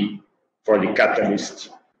the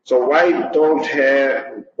catalyst. So why you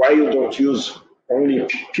don't use only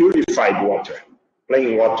purified water,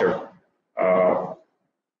 plain water?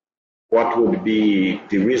 What would be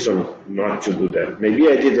the reason not to do that? Maybe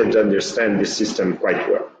I didn't understand the system quite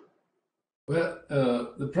well. Well,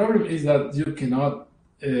 the problem is that you cannot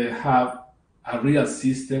have a real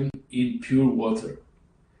system in pure water.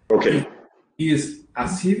 Okay. It is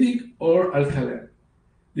acidic or alkaline.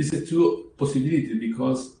 This is two possibilities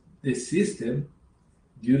because the system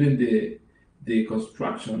during the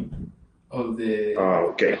construction of the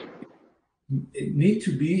it need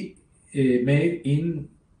to be made in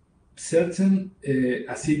certain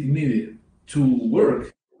acidic medium to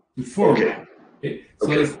work to form. Okay?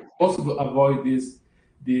 So it's possible to avoid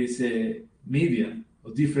this medium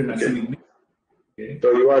or different acidic medium. Okay?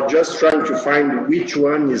 So you are just trying to find which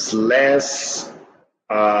one is less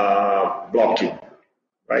blocking,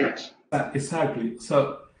 right? Exactly.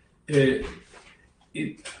 So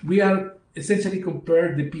we are essentially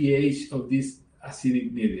compare the pH of this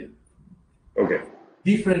acidic medium. Okay.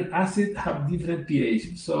 Different acids have different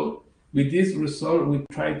pH. So with this result, we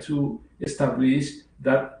try to establish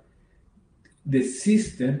that the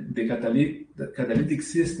system, the catalytic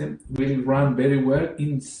system, will run very well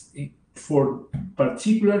for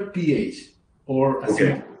particular pH or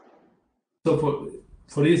acidic. So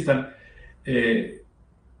for instance,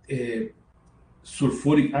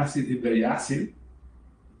 sulfuric acid is very acid.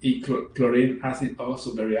 Chlorine acid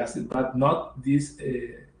also very acid, but not this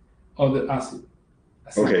other acid.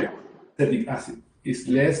 Acetic acid is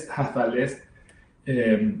has a less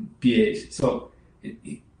pH. So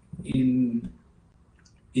in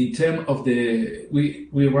terms of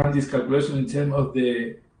we run this calculation in terms of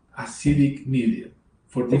the acidic medium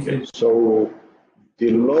for different. So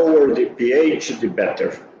the lower the pH, the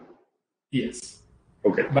better. Yes.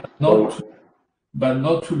 Okay. But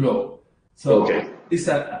not too low. So it's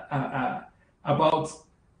about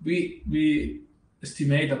we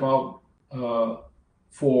estimate about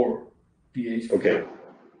 4 pH. Okay.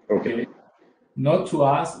 Not to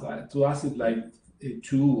acid like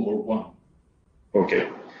 2 or 1. Okay.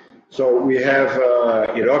 So we have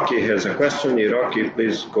Hiroki has a question. Hiroki,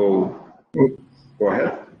 please go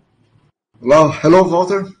ahead. Hello,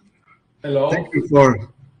 Walter. Hello. Thank you for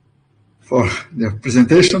the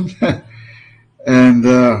presentation. And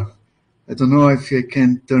I don't know if I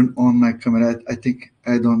can turn on my camera. I think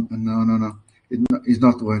I don't. No. It's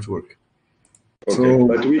not going to work. Okay,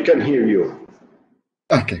 but we can hear you.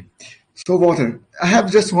 Okay. So, Walter, I have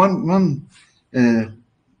just one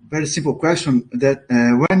very simple question that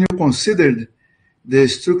when you considered the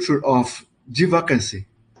structure of G vacancy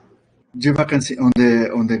on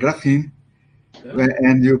the graphene,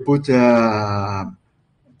 and you put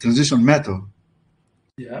transition metal,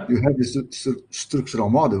 you have the structural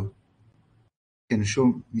model. Can you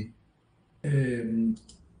show me?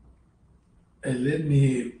 Let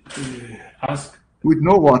me ask. With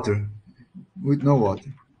no water.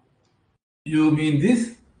 You mean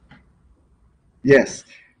this? Yes.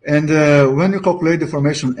 And when you calculate the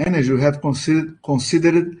formation energy, you have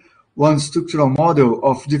considered one structural model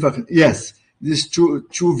of G vacancy. Yes, this 2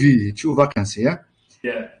 vacancy, yeah?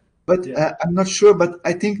 Yeah. But I'm not sure, but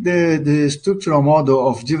I think the structural model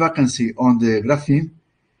of G vacancy on the graphene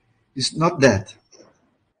is not that.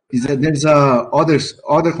 Is that there's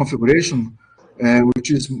other configuration which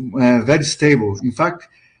is very stable. In fact,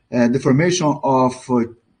 the formation of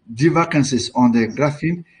G vacancies on the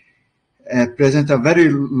graphene present a very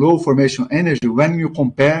low formation energy when you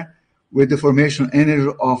compare with the formation energy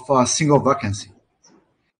of a single vacancy.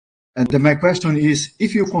 And my question is,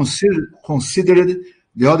 if you considered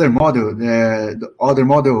the other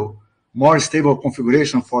model, more stable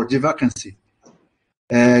configuration for G vacancy,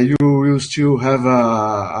 you will still have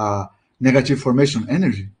a negative formation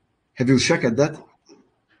energy. Have you checked that?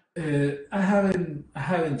 I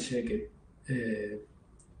haven't checked it,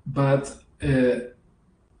 but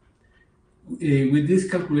with this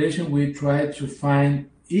calculation, we try to find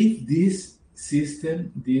if this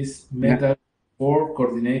system, this method, four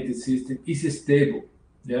coordinated system is stable.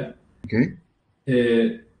 Yeah. Okay.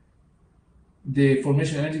 The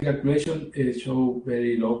formation energy calculation show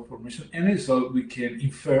very low formation energy, so we can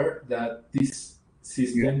infer that this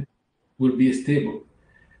system will be stable.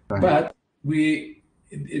 Right. But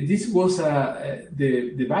this was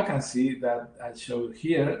the vacancy that I showed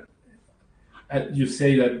here. You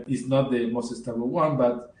say that it's not the most stable one,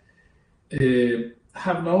 but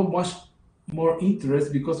have no much more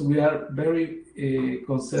interest because we are very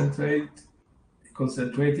concentrated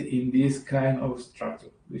in this kind of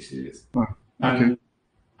structure, which is Okay.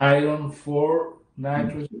 iron 4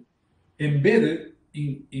 nitrogen embedded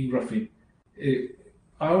in graphene.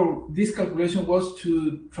 This calculation was to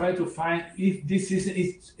try to find if this system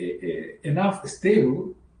is enough stable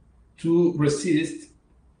to resist,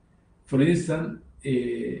 for instance,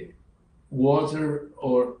 water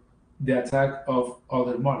or the attack of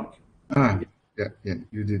other molecules. Yeah,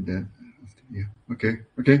 you did that. Yeah. Okay.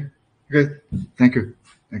 Thank you.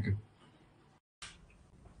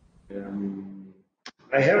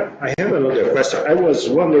 I have another question. I was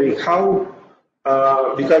wondering how,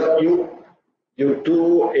 because you do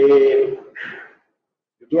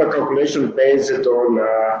a calculation based on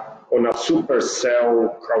a supercell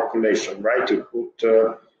calculation, right? You put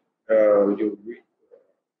you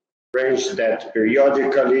arrange that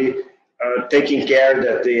periodically, taking care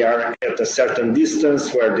that they are at a certain distance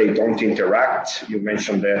where they don't interact. You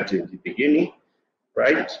mentioned that in the beginning,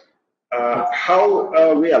 right? How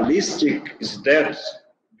realistic is that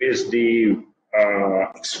with the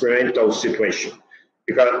experimental situation?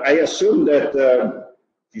 Because I assume that the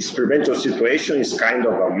experimental situation is kind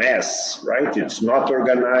of a mess, right? It's not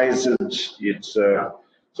organized. It's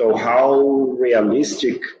so how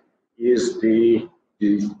realistic is the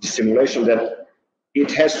simulation that it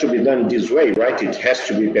has to be done this way, right? It has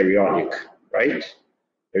to be periodic, right?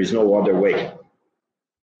 There is no other way.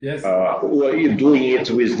 Yes. Or are you doing it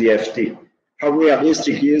with DFT? How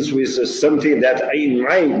realistic is with something that in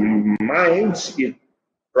my mind, it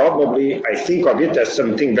probably, I think of it as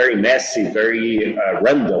something very messy, very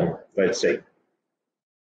random, let's say.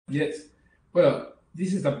 Yes. Well,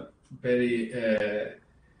 this is a very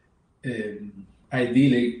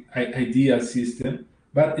ideal system,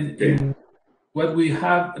 but in what we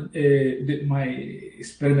have, my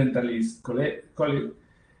experimentalist colleague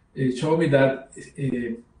showed me that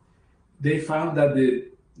they found that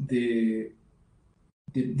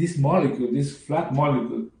this molecule, this flat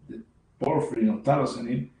molecule, the porphyrin or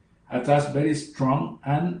phthalocyanine, attach very strong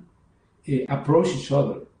and approach each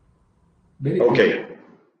other. Very okay.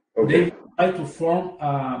 They try to form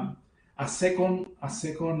a second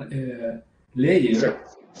layer.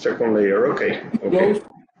 Second layer, okay.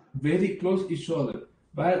 Very close each other.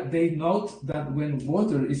 But they note that when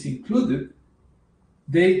water is included,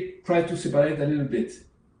 they try to separate a little bit,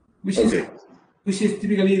 which is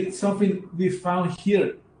typically something we found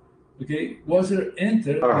here. Okay, water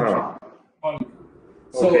entered.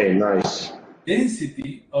 So okay, nice.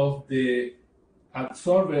 Density of the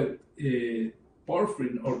absorbed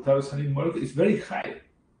porphyrin or phthalocyanine molecule is very high.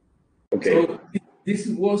 Okay. So this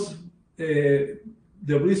was the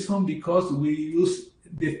reason because we use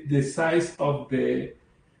the size of the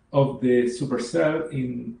supercell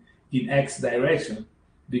in X direction,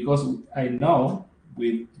 because I know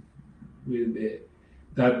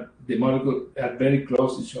that the molecules are very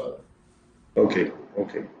close to each other. Okay,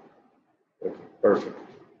 perfect.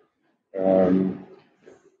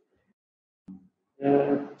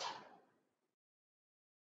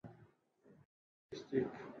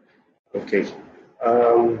 Okay.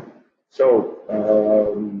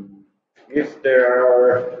 If there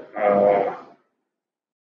are,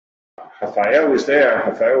 Rafael is there.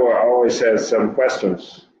 Rafael always has some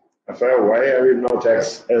questions. Rafael, why are you not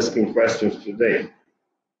asking questions today?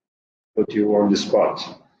 Put you on the spot.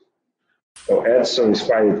 So Edson is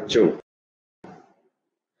quiet too.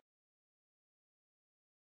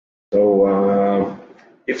 So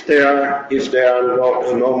if there are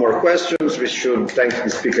no more questions, we should thank the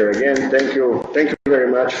speaker again. Thank you very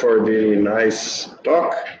much for the nice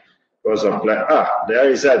talk. It was a pleasure. There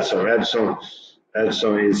is Edson.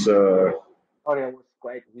 Edson is Sorry, I was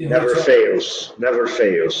quite weird. Never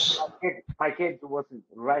fails. My kid wasn't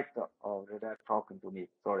right over there talking to me.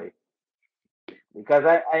 Sorry, because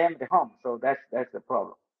I am at home, so that's the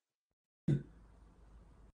problem.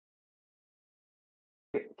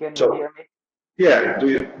 Can you hear me? Yeah. Do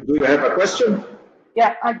you have a question?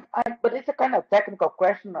 Yeah, but it's a kind of technical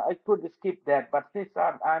question. I could skip that, but since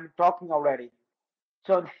I'm talking already,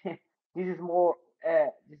 so this is more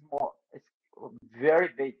it's very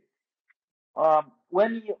big.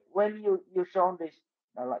 When you shown this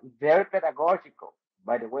very pedagogical,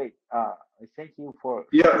 by the way. Thank you for.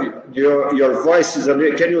 Yeah, your voice is a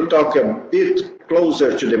bit. Can you talk a bit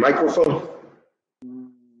closer to the microphone?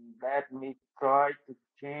 Let me try to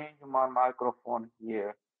change my microphone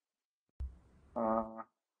here.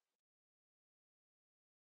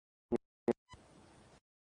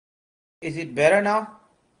 Is it better now?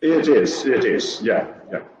 It is, yeah.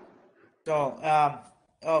 So,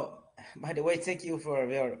 oh, by the way, thank you for a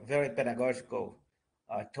very, very pedagogical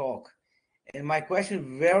talk. And my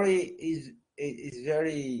question is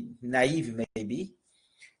very naive, maybe.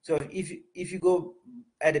 So, if you go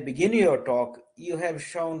at the beginning of your talk, you have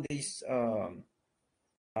shown this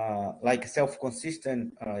like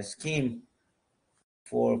self-consistent scheme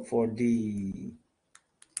for the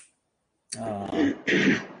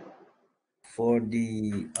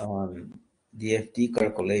DFT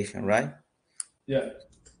calculation, right? Yeah.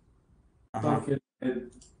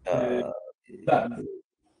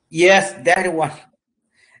 Yes, that one.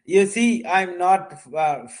 You see, I'm not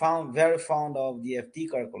very fond of DFT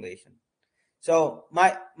calculation. So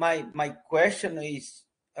my question is,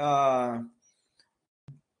 the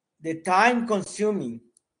time consuming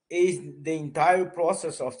is the entire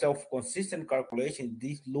process of self-consistent calculation,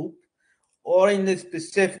 this loop, or in the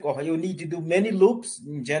specific, or you need to do many loops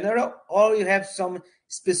in general, or you have some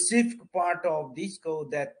specific part of this code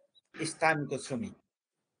that is time consuming?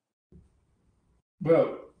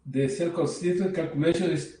 Well, the self-consistent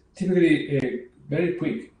calculation is typically very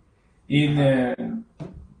quick. In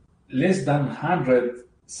less than 100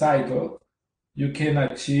 cycles, you can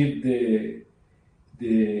achieve the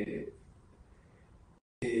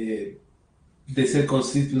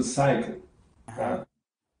self-consistent cycle.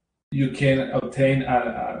 You can obtain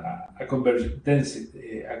a convergent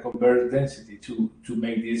density to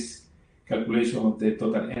make this calculation of the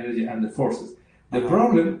total energy and the forces. The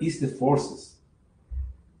problem is the forces,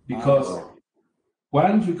 because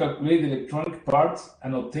once you calculate the electronic parts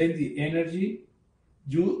and obtain the energy,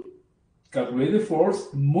 you calculate the force,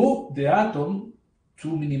 move the atom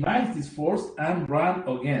to minimize this force, and run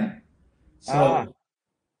again. So,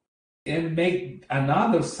 and make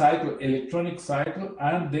another cycle, electronic cycle,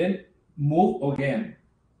 and then move again.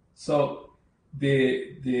 So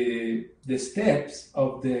the steps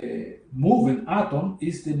of the moving atom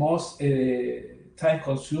is the most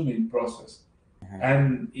time-consuming process.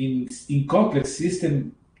 And in complex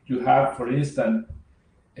system, you have, for instance,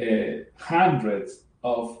 hundreds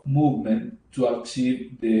of movement to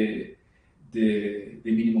achieve the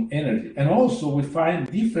minimum energy. And also we find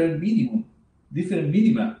different minima.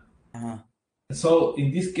 So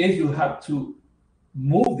in this case, you have to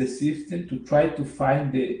move the system to try to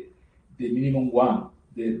find the minimum one,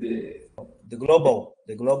 the global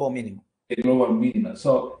minimum. The global minimum.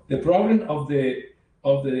 So the problem of the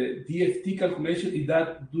DFT calculation is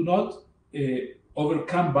that do not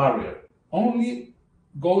overcome barrier. Only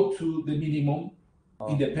go to the minimum,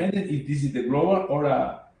 independent if this is the global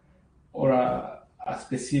or a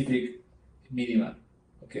specific minimum.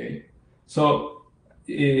 Okay, so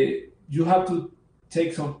you have to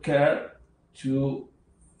take some care to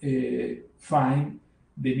find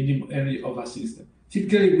the minimum energy of a system.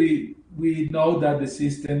 Typically, we know that the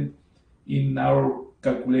system in our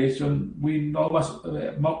calculation, we know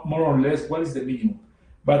more or less what is the minimum.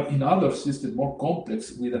 But in other systems, more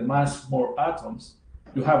complex, with a mass more atoms,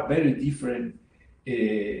 you have very different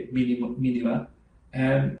minima.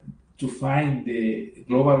 And to find the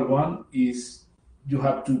global one is you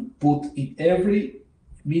have to put in every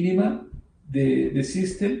minima the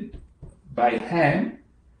system by hand,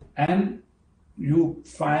 and you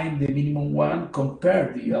find the minimum one,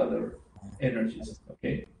 compare the other energies.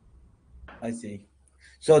 Okay, I see.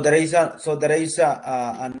 So there is a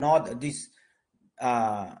node, this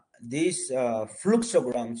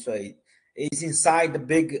fluxogram, so it is inside the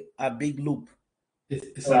big loop.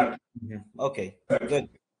 Exactly. Okay, good.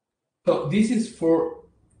 So this is for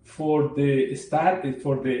the start,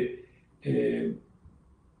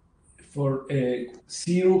 for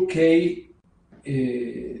 0K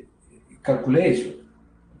calculation,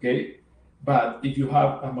 okay? But if you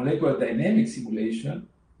have a molecular dynamic simulation,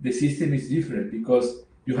 the system is different because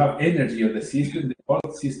you have energy of the system, the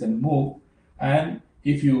whole system move, and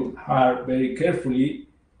if you are very carefully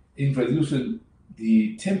introducing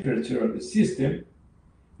the temperature of the system,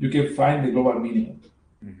 you can find the global minimum.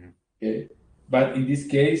 Okay? But in this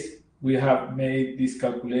case, we have made this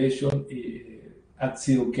calculation at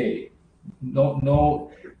 0K.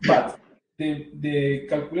 No, but the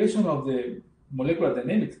calculation of the molecular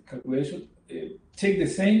dynamics calculation take the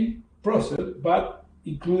same process, but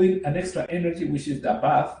including an extra energy, which is the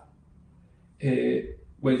path,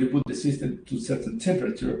 when you put the system to certain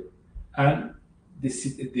temperature, and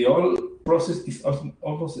the whole process is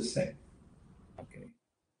almost the same. Okay.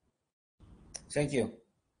 Thank you.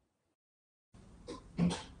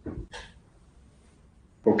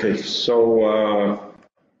 Okay, so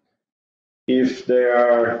if there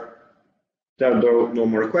are no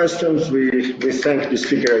more questions, we thank the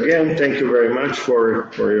speaker again. Thank you very much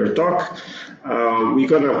for your talk. We're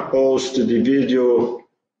gonna post the video.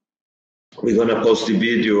 We're gonna post the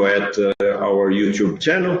video at our YouTube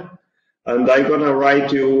channel, and I'm gonna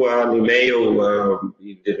write you an email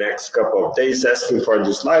in the next couple of days asking for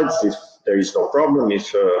the slides if there is no problem,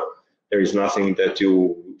 if there is nothing that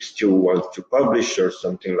you still want to publish or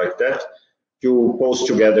something like that, you post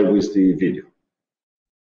together with the video.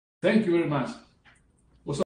 Thank you very much.